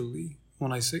financially,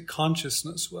 when I say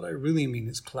consciousness, what I really mean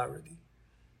is clarity,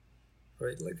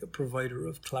 right? Like a provider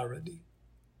of clarity.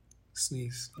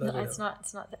 Sneeze. No, it's not.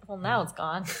 Well, now it's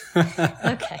gone.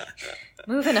 Okay,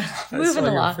 moving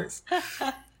along.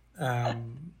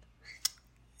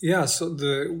 So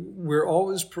we're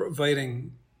always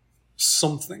providing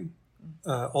something.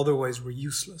 Otherwise, we're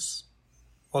useless.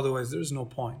 Otherwise, there's no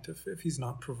point if he's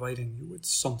not providing you with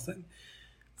something.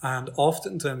 And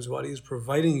oftentimes, what he's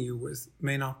providing you with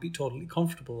may not be totally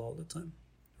comfortable all the time,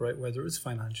 right? Whether it's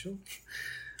financial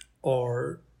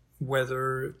or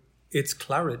whether it's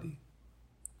clarity.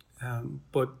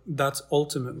 But that's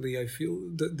ultimately, I feel,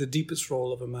 the deepest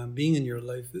role of a man being in your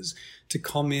life is to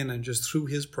come in and just through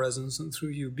his presence and through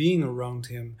you being around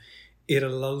him, it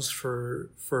allows for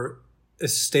a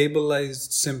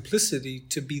stabilized simplicity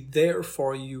to be there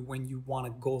for you when you want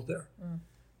to go there.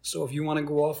 So if you want to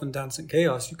go off and dance in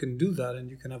chaos, you can do that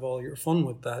and you can have all your fun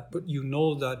with that. But you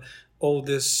know that all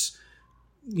this,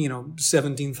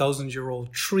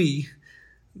 17,000-year-old tree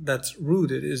that's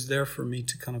rooted is there for me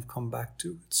to kind of come back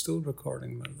to. It's still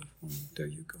recording, my love. There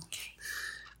you go.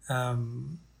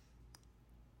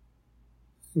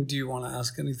 Do you want to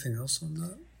ask anything else on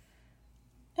that?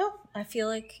 No, I feel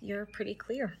like you're pretty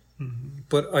clear. Mm-hmm.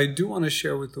 But I do want to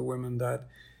share with the women that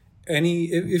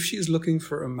if she's looking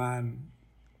for a man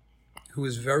who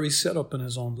is very set up in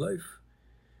his own life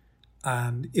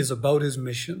and is about his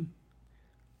mission,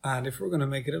 and if we're going to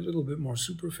make it a little bit more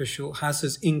superficial, has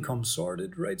his income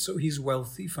sorted, right? So he's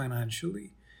wealthy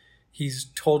financially.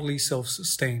 He's totally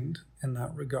self-sustained in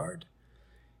that regard.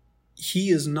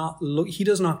 He does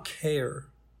not care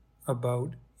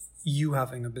about you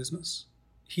having a business.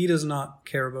 He does not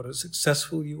care about how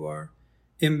successful you are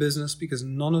in business, because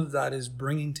none of that is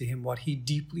bringing to him what he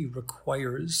deeply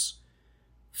requires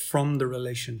from the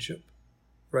relationship,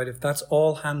 right? If that's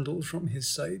all handled from his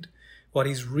side, what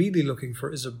he's really looking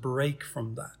for is a break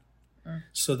from that,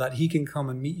 so that he can come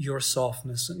and meet your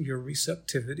softness and your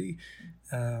receptivity,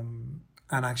 and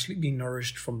actually be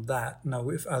nourished from that. Now,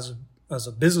 if as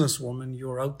a businesswoman,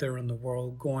 you're out there in the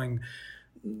world going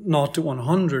 0 to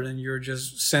 100 and you're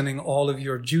just sending all of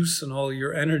your juice and all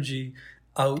your energy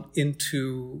out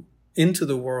into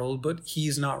the world, but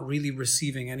he's not really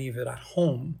receiving any of it at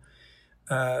home,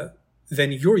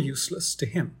 then you're useless to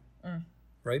him,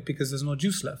 right? Because there's no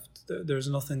juice left. There's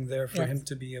nothing there for him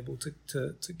to be able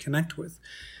to connect with.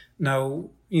 Now,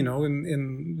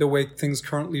 in the way things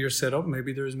currently are set up,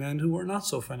 maybe there's men who are not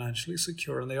so financially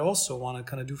secure and they also want to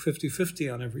kind of do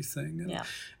 50-50 on everything.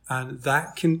 And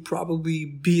that can probably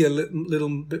be a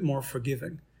little bit more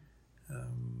forgiving,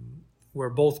 where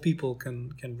both people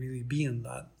can really be in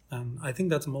that. And I think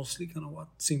that's mostly kind of what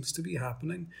seems to be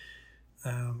happening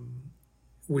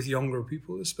with younger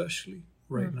people, especially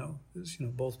right now, is,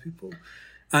 both people.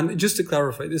 And just to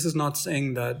clarify, this is not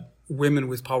saying that women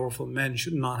with powerful men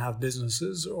should not have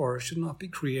businesses or should not be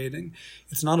creating.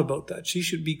 It's not about that. She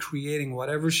should be creating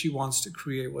whatever she wants to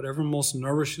create, whatever most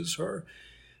nourishes her,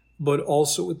 but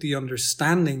also with the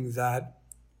understanding that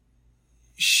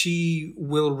she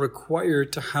will require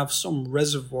to have some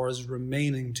reservoirs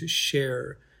remaining to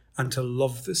share and to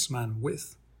love this man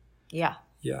with. Yeah.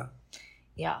 Yeah.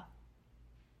 Yeah.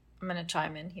 I'm going to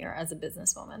chime in here as a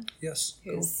businesswoman. Yes.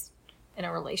 Who's in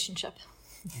a relationship.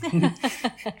 Go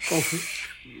for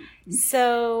it.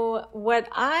 So what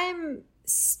I'm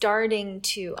starting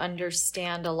to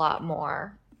understand a lot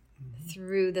more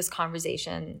through this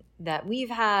conversation that we've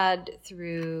had,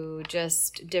 through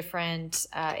just different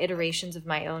iterations of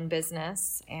my own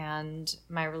business and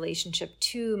my relationship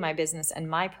to my business and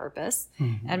my purpose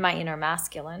and my inner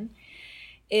masculine,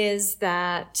 is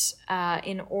that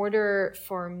in order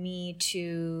for me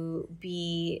to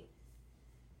be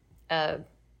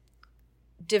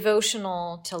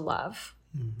devotional to love,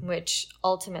 which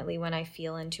ultimately when I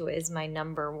feel into it is my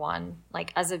number one,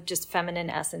 like as a just feminine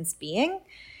essence being,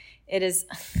 it is,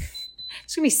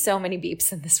 there's going to be so many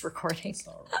beeps in this recording.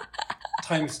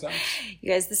 Timestamps. You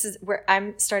guys, this is where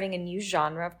I'm starting a new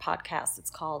genre of podcast.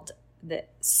 It's called the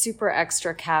super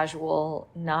extra casual,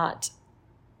 not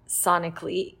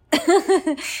sonically,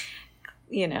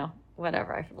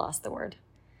 whatever. I've lost the word.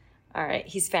 All right.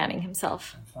 He's fanning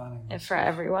himself for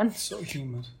everyone. So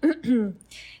humid.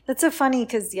 That's so funny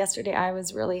because yesterday I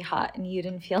was really hot and you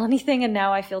didn't feel anything. And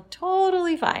now I feel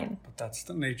totally fine. But that's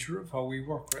the nature of how we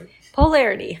work, right?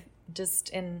 Polarity,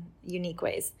 just in unique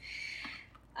ways.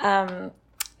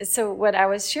 So what I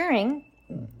was sharing,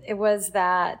 it was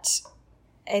that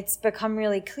it's become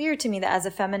really clear to me that as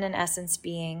a feminine essence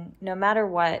being, no matter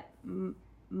what,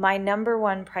 my number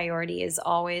one priority is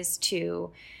always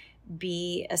to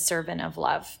be a servant of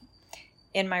love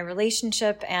in my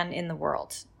relationship and in the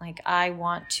world. Like, I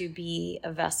want to be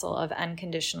a vessel of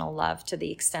unconditional love to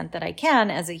the extent that I can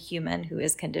as a human who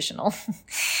is conditional,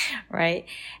 right?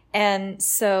 And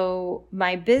so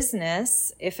my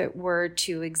business, if it were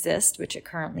to exist, which it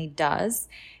currently does,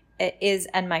 is,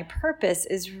 and my purpose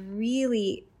is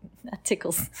really, that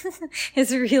tickles,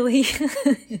 is really,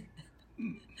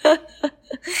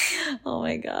 oh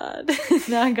my God.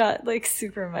 Now I got like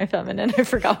super my feminine. I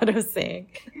forgot what I was saying.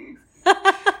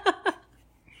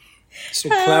 So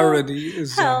clarity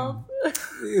is a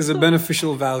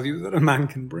beneficial value that a man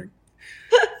can bring.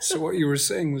 So what you were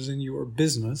saying was in your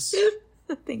business.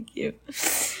 Thank you.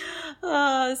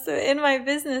 So in my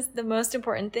business, the most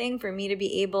important thing for me to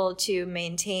be able to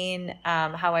maintain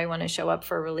how I want to show up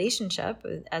for a relationship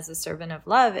as a servant of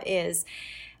love is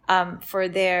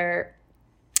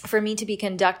for me to be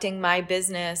conducting my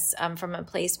business from a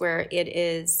place where it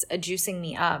is juicing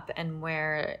me up and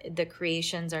where the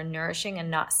creations are nourishing and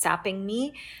not sapping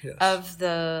me of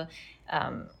the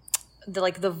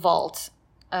vault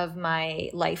of my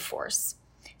life force.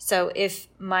 So if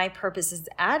my purpose is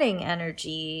adding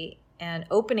energy and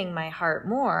opening my heart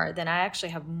more, then I actually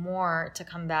have more to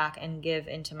come back and give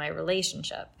into my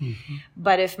relationship. Mm-hmm.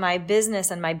 But if my business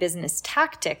and my business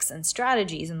tactics and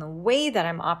strategies and the way that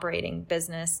I'm operating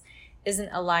business isn't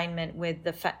alignment with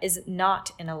is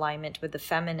not in alignment with the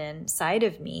feminine side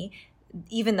of me,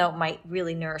 even though it might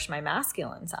really nourish my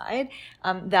masculine side,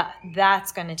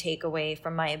 that's going to take away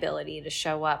from my ability to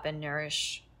show up and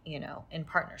nourish, in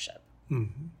partnership.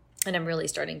 Mm-hmm. And I'm really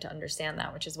starting to understand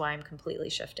that, which is why I'm completely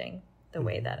shifting the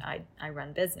way that I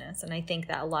run business. And I think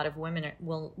that a lot of women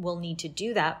will need to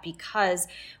do that because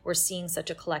we're seeing such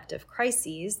a collective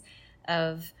crisis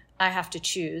of, I have to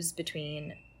choose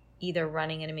between either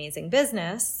running an amazing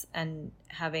business and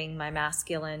having my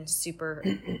masculine super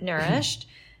nourished,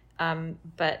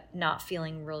 but not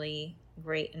feeling really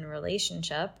great in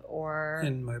relationship, or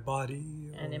in my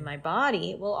body,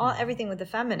 everything with the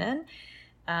feminine,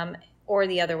 or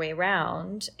the other way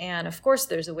around. And of course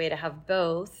there's a way to have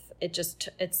both.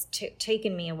 It's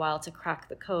taken me a while to crack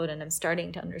the code, and I'm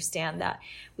starting to understand that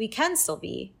we can still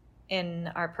be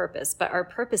in our purpose, but our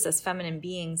purpose as feminine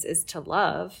beings is to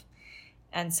love.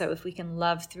 And so if we can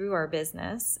love through our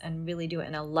business and really do it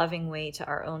in a loving way to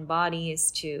our own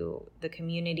bodies, to the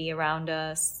community around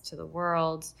us, to the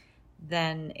world,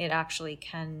 then it actually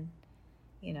can,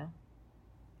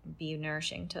 be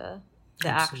nourishing to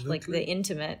the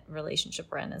intimate relationship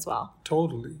we're in as well.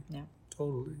 Totally. Yeah.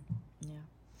 Totally. Yeah.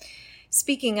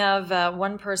 Speaking of,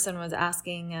 one person was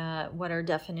asking what our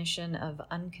definition of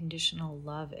unconditional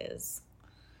love is.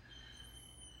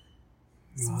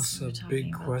 That's a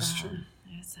big question.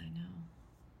 Yes, I know.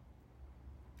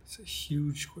 It's a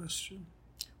huge question.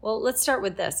 Well, let's start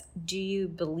with this. Do you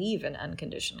believe in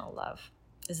unconditional love?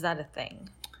 Is that a thing?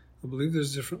 I believe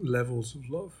there's different levels of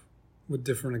love with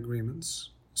different agreements.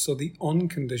 So the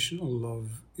unconditional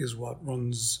love is what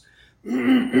runs,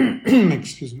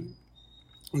 excuse me.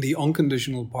 The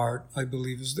unconditional part, I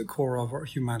believe, is the core of our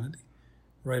humanity,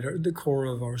 right? The core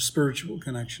of our spiritual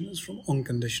connection is from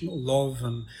unconditional love,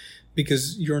 and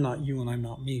because you're not you and I'm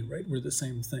not me, right? We're the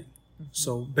same thing. Mm-hmm.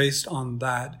 So based on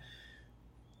that,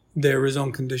 there is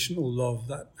unconditional love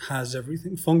that has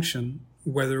everything function,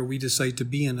 whether we decide to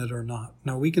be in it or not.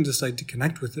 Now, we can decide to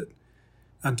connect with it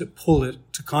and to pull it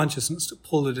to consciousness, to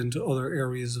pull it into other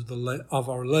areas of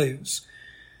our lives.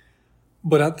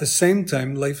 But at the same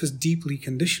time, life is deeply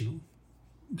conditional.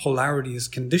 Polarity is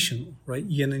conditional, right?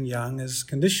 Yin and yang is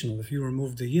conditional. If you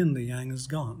remove the yin, the yang is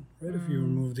gone, right? If you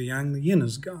remove the yang, the yin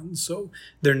is gone. So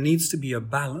there needs to be a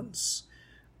balance.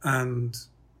 And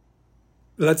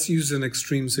let's use an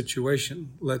extreme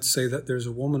situation. Let's say that there's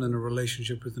a woman in a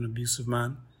relationship with an abusive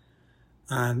man,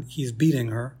 and he's beating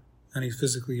her, and he's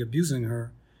physically abusing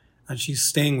her, and she's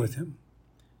staying with him,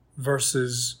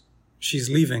 versus she's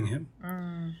leaving him.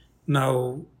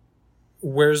 Now,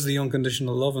 where's the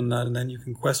unconditional love in that? And then you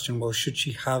can question, well, should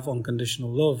she have unconditional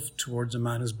love towards a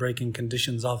man who's breaking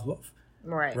conditions of love?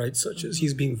 Right? Such as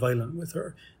he's being violent with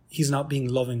her. He's not being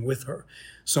loving with her.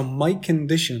 So my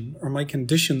condition, or my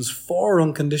conditions for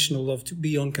unconditional love to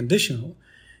be unconditional,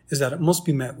 is that it must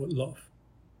be met with love.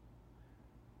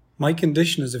 My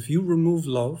condition is, if you remove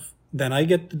love, then I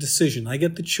get the decision, I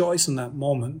get the choice in that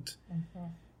moment,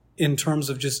 in terms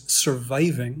of just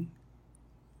surviving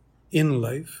in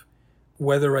life,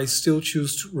 whether I still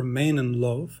choose to remain in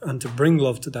love and to bring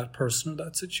love to that person or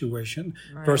that situation,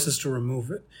 versus to remove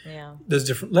it. Yeah. There's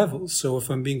different levels. So if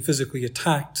I'm being physically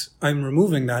attacked, I'm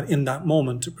removing that in that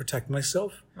moment to protect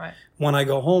myself. Right. When I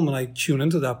go home and I tune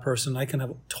into that person, I can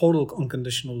have total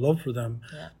unconditional love for them,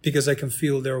 because I can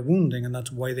feel their wounding, and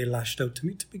that's why they lashed out to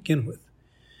me to begin with.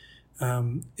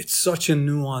 It's such a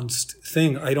nuanced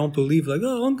thing. I don't believe like,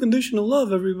 oh, unconditional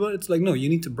love, everybody. It's like, no, you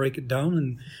need to break it down,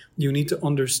 and you need to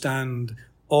understand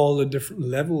all the different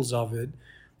levels of it,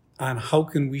 and how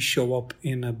can we show up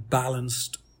in a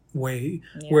balanced way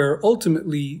where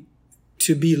ultimately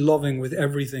to be loving with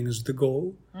everything is the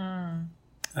goal.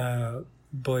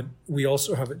 But we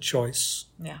also have a choice.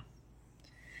 Yeah.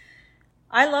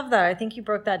 I love that. I think you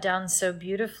broke that down so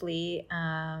beautifully.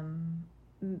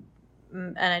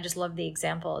 And I just love the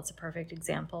example. It's a perfect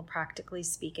example, practically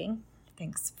speaking.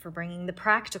 Thanks for bringing the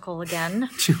practical again.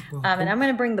 And I'm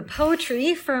going to bring the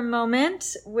poetry for a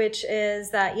moment, which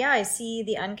is that, I see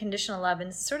the unconditional love,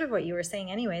 and sort of what you were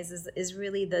saying anyways, is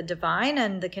really the divine,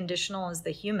 and the conditional is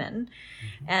the human.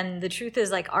 And the truth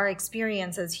is, like, our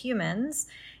experience as humans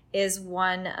is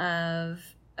one of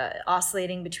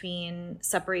oscillating between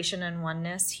separation and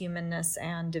oneness, humanness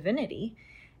and divinity.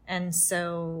 And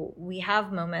so we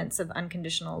have moments of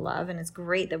unconditional love, and it's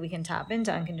great that we can tap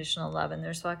into unconditional love. And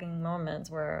there's fucking moments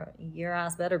where your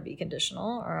ass better be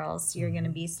conditional, or else you're going to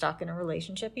be stuck in a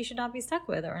relationship you should not be stuck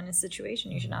with, or in a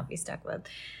situation you should not be stuck with.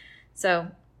 So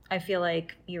I feel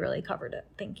like you really covered it.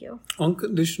 Thank you.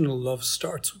 Unconditional love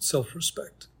starts with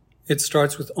self-respect. It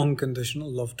starts with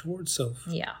unconditional love towards self.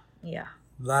 Yeah, yeah.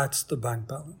 That's the bank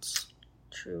balance.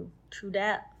 True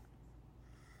that.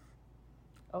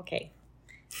 Okay.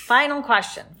 Final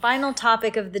question. Final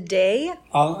topic of the day.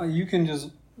 You can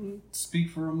just speak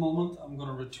for a moment. I'm going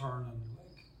to return in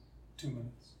like 2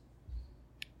 minutes.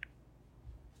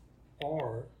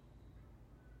 Or...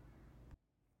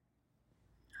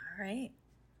 All right.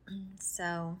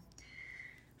 So,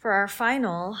 for our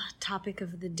final topic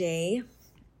of the day,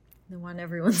 the one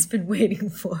everyone's been waiting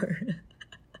for.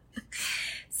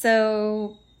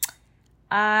 So,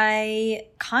 I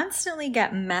constantly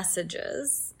get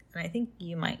messages, and I think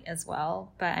you might as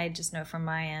well, but I just know from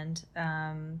my end,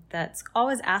 that's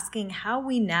always asking how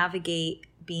we navigate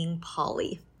being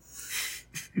poly.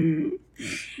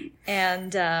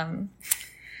 And I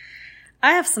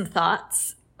have some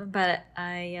thoughts, but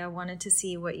I wanted to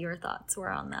see what your thoughts were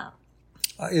on that.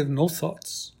 I have no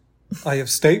thoughts. I have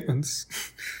statements.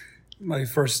 My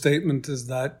first statement is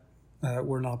that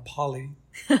we're not poly.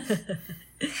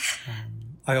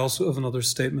 I also have another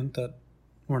statement that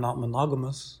we're not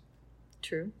monogamous.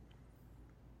 True.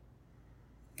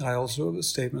 I also have a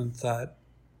statement that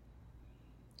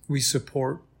we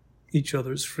support each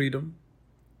other's freedom.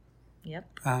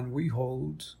 Yep. And we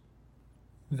hold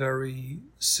very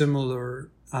similar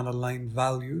and aligned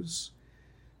values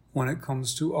when it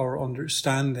comes to our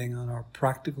understanding and our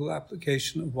practical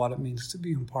application of what it means to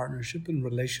be in partnership and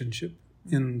relationship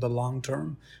in the long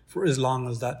term, for as long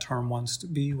as that term wants to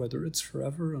be, whether it's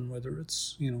forever and whether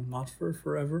it's, not for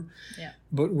forever. Yeah.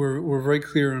 But we're very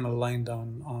clear and aligned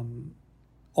on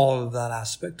all of that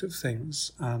aspect of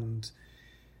things. And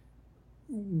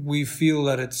we feel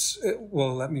that it's,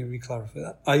 well, let me re-clarify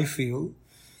that. I feel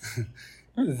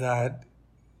that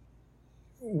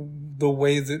the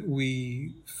way that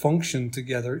we function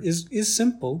together is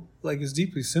simple, like it's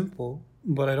deeply simple,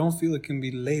 but I don't feel it can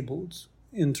be labeled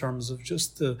in terms of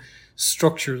just the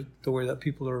structure, the way that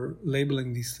people are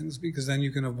labeling these things, because then you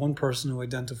can have one person who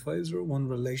identifies, or one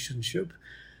relationship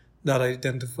that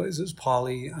identifies as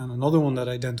poly, and another one that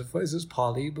identifies as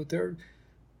poly, but they're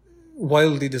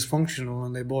wildly dysfunctional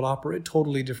and they both operate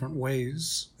totally different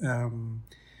ways.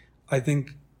 I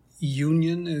think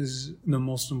union is the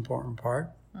most important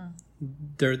part.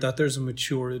 That there's a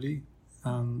maturity,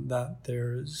 that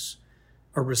there's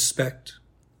a respect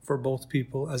for both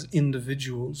people as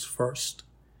individuals first,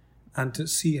 and to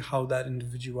see how that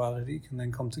individuality can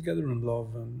then come together in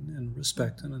love and in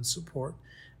respect and in support,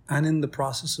 and in the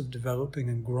process of developing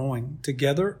and growing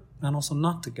together and also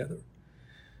not together.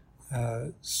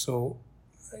 So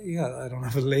yeah, I don't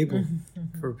have a label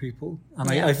for people.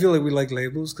 And I feel like we like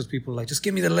labels because people are like, just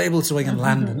give me the label so I can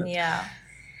land in it. Yeah.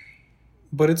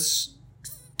 But it's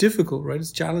difficult, right?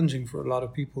 It's challenging for a lot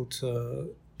of people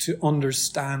to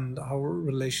understand how a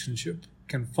relationship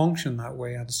can function that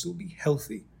way and still be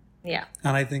healthy. Yeah.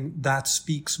 And I think that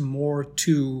speaks more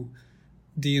to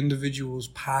the individual's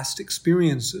past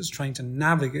experiences, trying to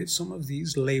navigate some of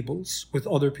these labels with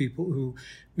other people who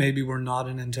maybe were not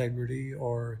in integrity,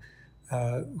 or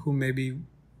who maybe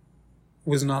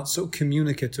was not so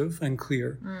communicative and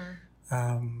clear.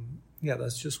 Yeah,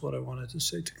 that's just what I wanted to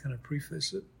say to kind of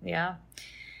preface it. Yeah.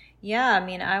 Yeah, I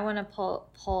mean, I want to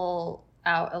pull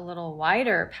out a little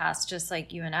wider past just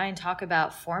like you and I and talk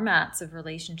about formats of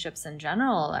relationships in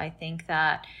general. I think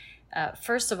that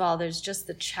first of all, there's just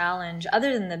the challenge,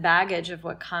 other than the baggage of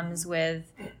what comes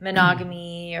with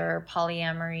monogamy or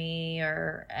polyamory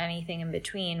or anything in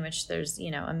between, which there's,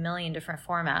 a million different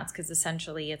formats, because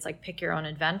essentially it's like pick your own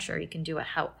adventure. You can do it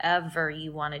however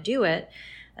you want to do it,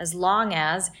 as long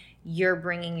as you're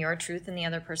bringing your truth and the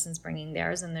other person's bringing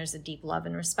theirs, and there's a deep love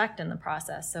and respect in the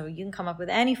process. So you can come up with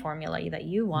any formula that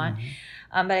you want.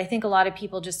 But I think a lot of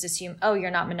people just assume, oh,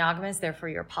 you're not monogamous, therefore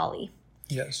you're poly.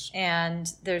 Yes.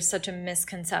 And there's such a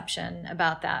misconception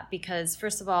about that, because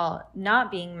first of all, not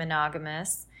being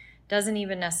monogamous doesn't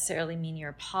even necessarily mean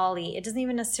you're poly. It doesn't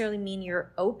even necessarily mean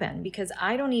you're open, because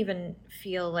I don't even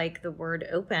feel like the word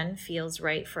open feels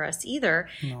right for us either.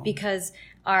 No. Because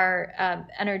our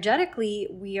energetically,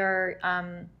 we are,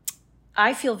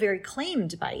 I feel very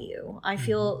claimed by you. I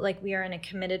feel like we are in a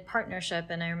committed partnership.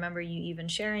 And I remember you even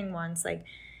sharing once, like,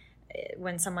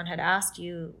 when someone had asked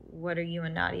you, what are you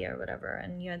and Nadia or whatever,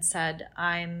 and you had said,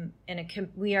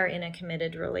 we are in a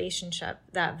committed relationship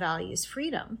that values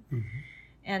freedom.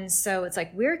 And so it's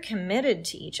like, we're committed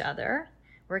to each other.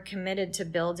 We're committed to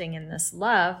building in this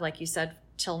love, like you said,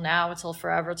 till now, till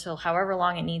forever, till however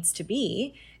long it needs to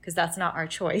be, because that's not our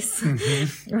choice,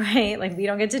 right? Like, we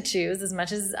don't get to choose, as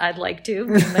much as I'd like to,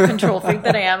 being the control freak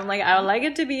that I am. I'm like, I would like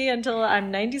it to be until I'm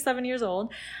 97 years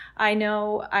old. I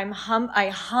know I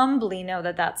humbly know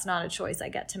that that's not a choice I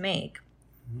get to make.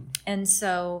 And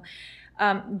so,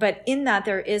 but in that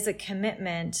there is a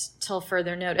commitment till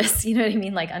further notice, you know what I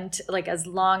mean? Like as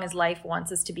long as life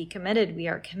wants us to be committed, we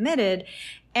are committed.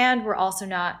 And we're also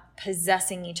not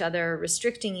possessing each other,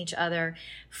 restricting each other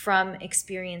from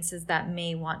experiences that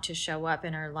may want to show up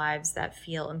in our lives that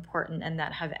feel important and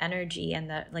that have energy, and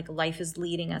that like life is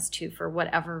leading us to for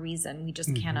whatever reason we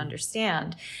just can't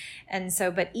understand. And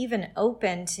so, but even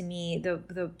open, to me,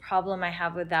 the problem I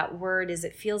have with that word is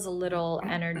it feels a little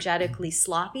energetically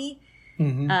sloppy.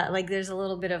 Like there's a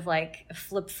little bit of like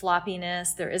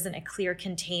flip-floppiness. There isn't a clear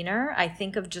container. I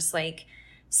think of just like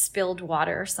spilled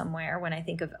water somewhere when I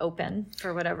think of open,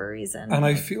 for whatever reason. And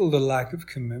I feel the lack of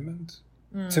commitment.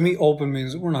 To me, open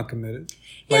means we're not committed.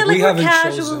 Yeah, like we're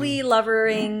casually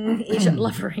lovering each other.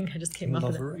 Lovering, I just came up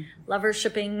with it. Lover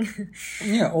shipping.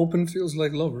 Yeah, open feels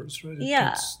like lovers, right?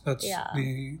 That's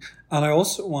and I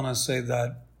also want to say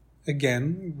that,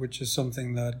 again, which is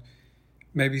something that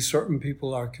maybe certain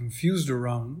people are confused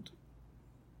around.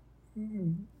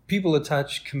 People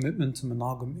attach commitment to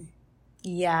monogamy.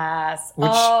 Yes.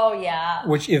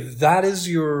 Which, if that is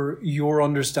your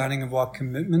understanding of what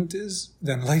commitment is,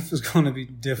 then life is going to be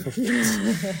difficult.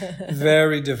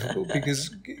 Very difficult,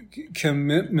 because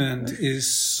commitment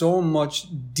is so much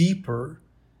deeper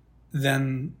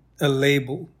than a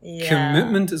label. Yeah.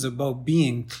 Commitment is about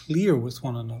being clear with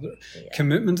one another. Yeah.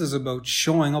 Commitment is about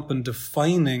showing up and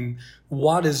defining,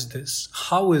 what is this?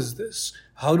 How is this?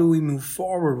 How do we move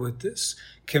forward with this?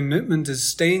 Commitment is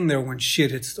staying there when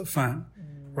shit hits the fan.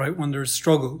 right? When there's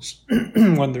struggles,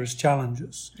 when there's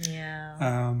challenges.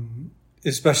 Yeah.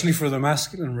 Especially for the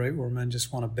masculine, right? Where men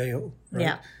just want to bail, right?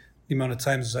 Yeah. The amount of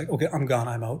times it's like, okay, I'm gone,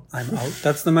 I'm out.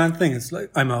 That's the man thing. It's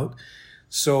like, I'm out.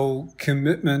 So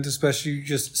commitment, especially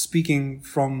just speaking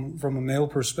from a male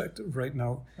perspective right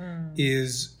now,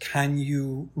 is can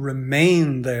you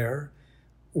remain there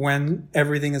when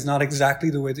everything is not exactly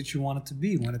the way that you want it to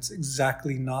be, when it's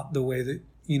exactly not the way that,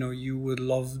 you would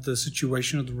love the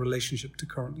situation or the relationship to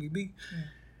currently be,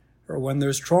 or when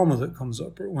there's trauma that comes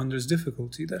up, or when there's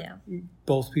difficulty that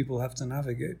both people have to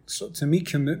navigate. So to me,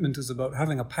 commitment is about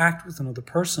having a pact with another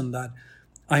person that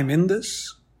I'm in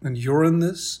this and you're in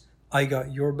this. I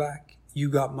got your back, you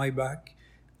got my back,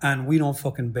 and we don't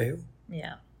fucking bail.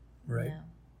 Yeah. Right. Yeah.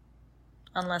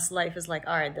 Unless life is like,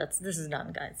 all right, this is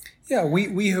done, guys. Yeah,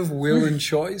 we have will and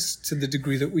choice to the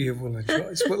degree that we have will and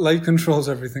choice, but life controls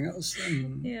everything else.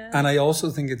 And I also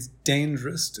think it's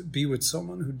dangerous to be with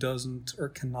someone who doesn't or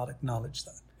cannot acknowledge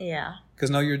that. Yeah. Because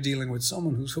now you're dealing with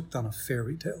someone who's hooked on a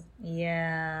fairy tale.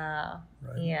 Yeah.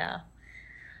 Right. Yeah.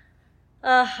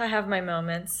 I have my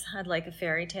moments. I'd like a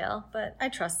fairy tale, but I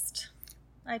trust.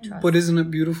 But isn't it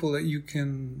beautiful that you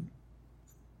can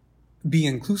be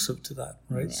inclusive to that,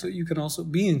 right? Yeah. So you can also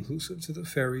be inclusive to the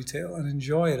fairy tale and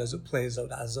enjoy it as it plays out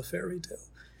as a fairy tale.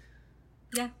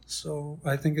 Yeah. So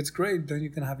I think it's great. Then you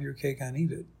can have your cake and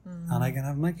eat it. And I can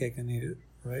have my cake and eat it,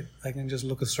 right? I can just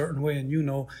look a certain way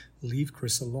and leave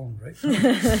Chris alone, right?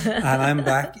 And I'm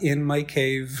back in my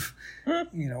cave,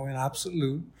 in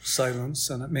absolute silence.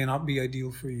 And it may not be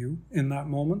ideal for you in that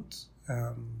moment.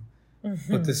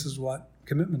 But this is what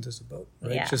commitment is about,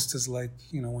 right? Yeah. Just as like,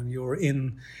 when you're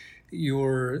in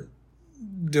your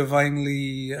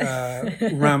divinely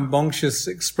rambunctious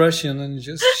expression and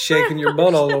just shaking your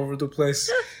butt all over the place.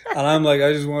 And I'm like,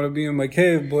 I just want to be in my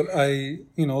cave, but I,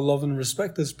 love and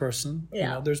respect this person.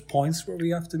 Yeah. There's points where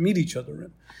we have to meet each other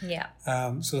in.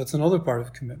 Yeah. So that's another part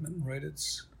of commitment, right?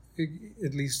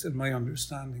 At least in my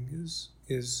understanding,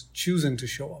 is choosing to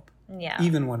show up. Yeah.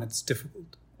 Even when it's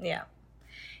difficult. Yeah.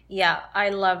 Yeah,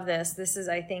 I love this.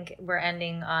 I think we're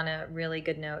ending on a really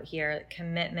good note here.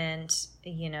 Commitment,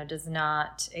 does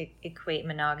not equate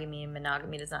monogamy, and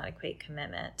monogamy does not equate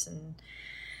commitment. And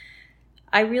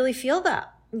I really feel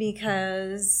that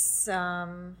because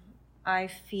I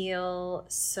feel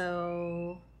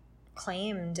so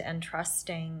claimed and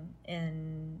trusting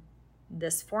in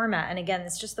this format. And again,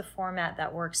 it's just the format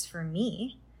that works for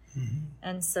me.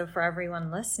 And so for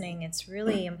everyone listening, it's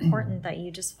really important that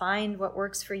you just find what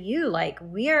works for you.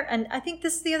 And I think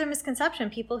this is the other misconception.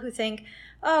 People who think,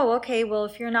 oh, okay, well,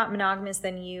 if you're not monogamous,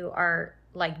 then you are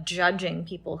like judging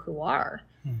people who are.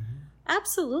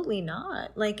 Absolutely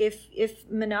not. Like if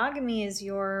monogamy is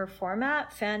your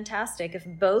format, fantastic. If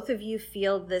both of you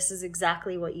feel this is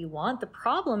exactly what you want, the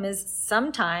problem is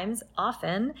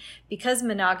often, because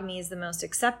monogamy is the most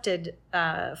accepted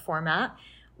format,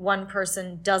 one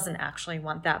person doesn't actually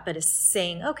want that, but is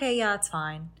saying, okay, yeah, it's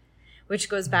fine. Which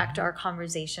goes back to our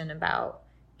conversation about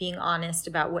being honest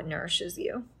about what nourishes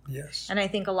you. Yes. And I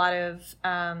think a lot of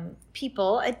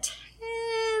people, it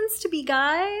tends to be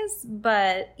guys,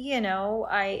 but,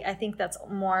 I think that's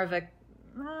more of a,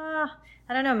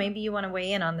 I don't know, maybe you want to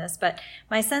weigh in on this, but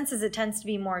my sense is it tends to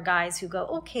be more guys who go,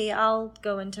 okay, I'll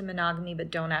go into monogamy,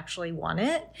 but don't actually want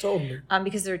it. Totally.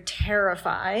 Because they're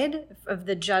terrified of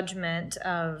the judgment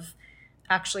of,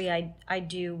 actually, I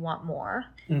do want more.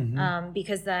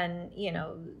 Because then,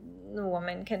 the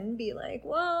woman can be like,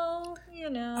 well,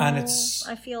 and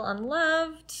I feel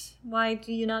unloved. Why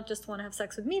do you not just want to have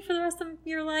sex with me for the rest of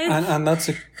your life? And that's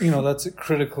a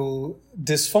critical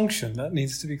dysfunction that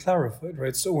needs to be clarified,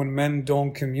 right? So when men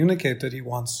don't communicate that he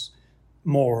wants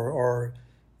more or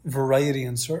variety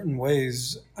in certain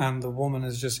ways, and the woman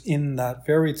is just in that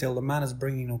fairy tale, the man is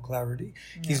bringing no clarity.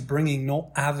 Yeah. He's bringing no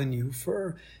avenue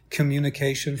for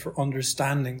communication, for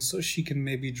understanding, so she can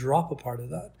maybe drop a part of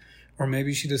that. Or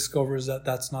maybe she discovers that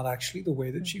that's not actually the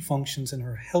way that she functions in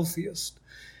her healthiest,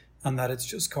 and that it's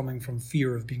just coming from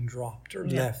fear of being dropped or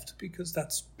left, because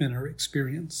that's been her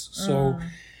experience. So,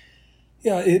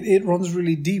 it runs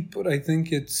really deep, but I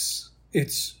think it's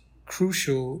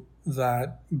crucial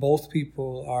that both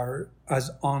people are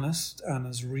as honest and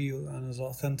as real and as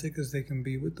authentic as they can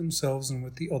be with themselves and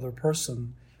with the other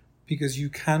person, because you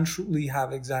can truly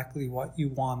have exactly what you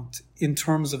want in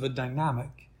terms of a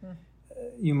dynamic.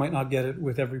 You might not get it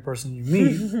with every person you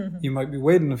meet. You might be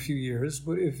waiting a few years,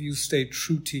 but if you stay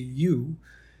true to you,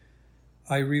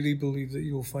 I really believe that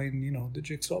you'll find, the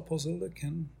jigsaw puzzle that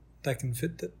can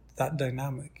fit that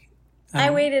dynamic. I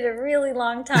waited a really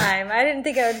long time. I didn't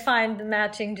think I would find the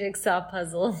matching jigsaw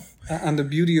puzzle. And the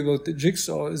beauty about the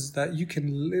jigsaw is that you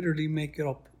can literally make it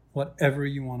up whatever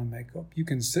you want to make up. You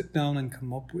can sit down and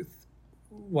come up with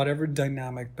whatever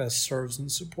dynamic best serves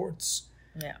and supports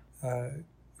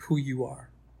who you are.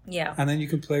 Yeah. And then you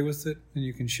can play with it and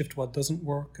you can shift what doesn't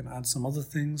work and add some other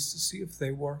things to see if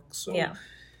they work. So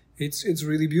it's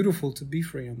really beautiful to be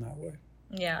free in that way.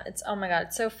 Yeah, oh my God,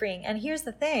 it's so freeing. And here's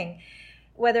the thing.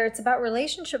 Whether it's about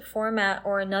relationship format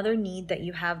or another need that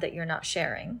you have that you're not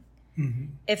sharing,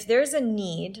 if there's a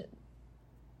need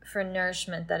for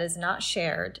nourishment that is not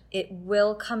shared, it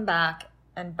will come back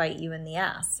and bite you in the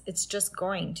ass. It's just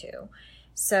going to.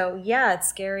 So yeah, it's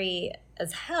scary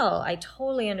as hell. I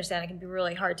totally understand. It can be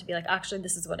really hard to be like, actually,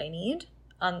 this is what I need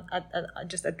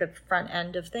just at the front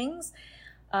end of things.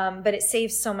 But it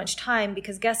saves so much time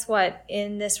because guess what?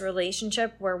 In this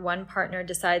relationship where one partner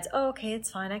decides, oh, okay,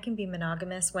 it's fine, I can be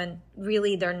monogamous, when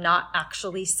really they're not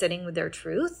actually sitting with their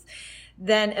truth,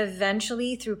 then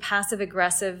eventually through passive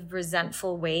aggressive,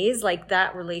 resentful ways, like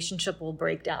that relationship will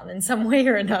break down in some way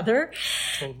or another.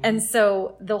 Totally. And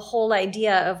so the whole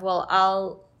idea of, well,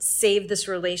 I'll save this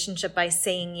relationship by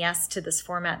saying yes to this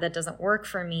format that doesn't work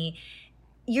for me,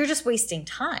 you're just wasting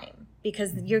time.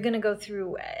 Because you're going to go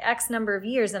through X number of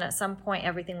years and at some point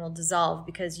everything will dissolve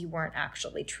because you weren't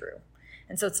actually true.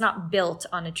 And so it's not built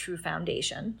on a true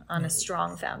foundation, on a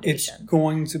strong foundation. It's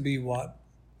going to be what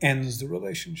ends the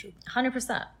relationship.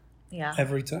 100%. Yeah.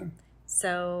 Every time.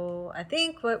 So I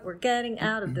think what we're getting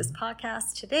out of this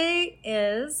podcast today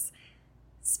is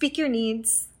speak your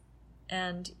needs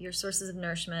and your sources of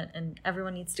nourishment, and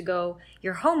everyone needs to go.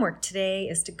 Your homework today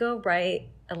is to go write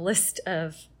a list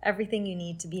of everything you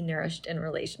need to be nourished in a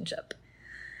relationship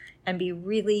and be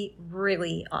really,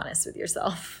 really honest with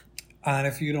yourself. And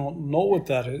if you don't know what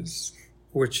that is,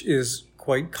 which is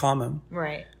quite common,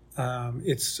 right?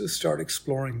 It's to start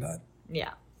exploring that.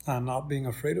 Yeah. And not being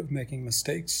afraid of making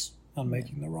mistakes and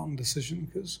making the wrong decision,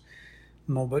 because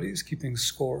nobody's keeping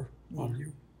score on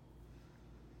you.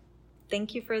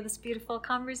 Thank you for this beautiful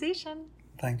conversation.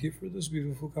 Thank you for this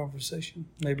beautiful conversation.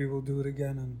 Maybe we'll do it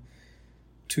again in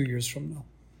 2 years from now.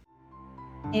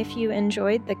 If you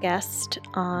enjoyed the guest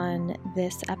on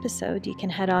this episode, you can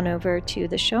head on over to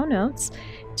the show notes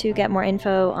to get more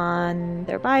info on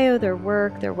their bio, their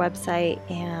work, their website,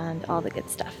 and all the good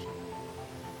stuff.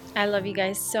 I love you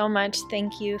guys so much.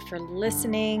 Thank you for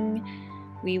listening.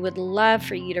 We would love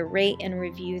for you to rate and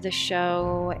review the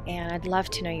show, and I'd love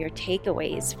to know your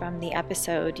takeaways from the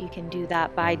episode. You can do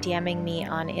that by DMing me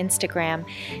on Instagram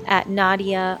at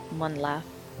Nadia Munla.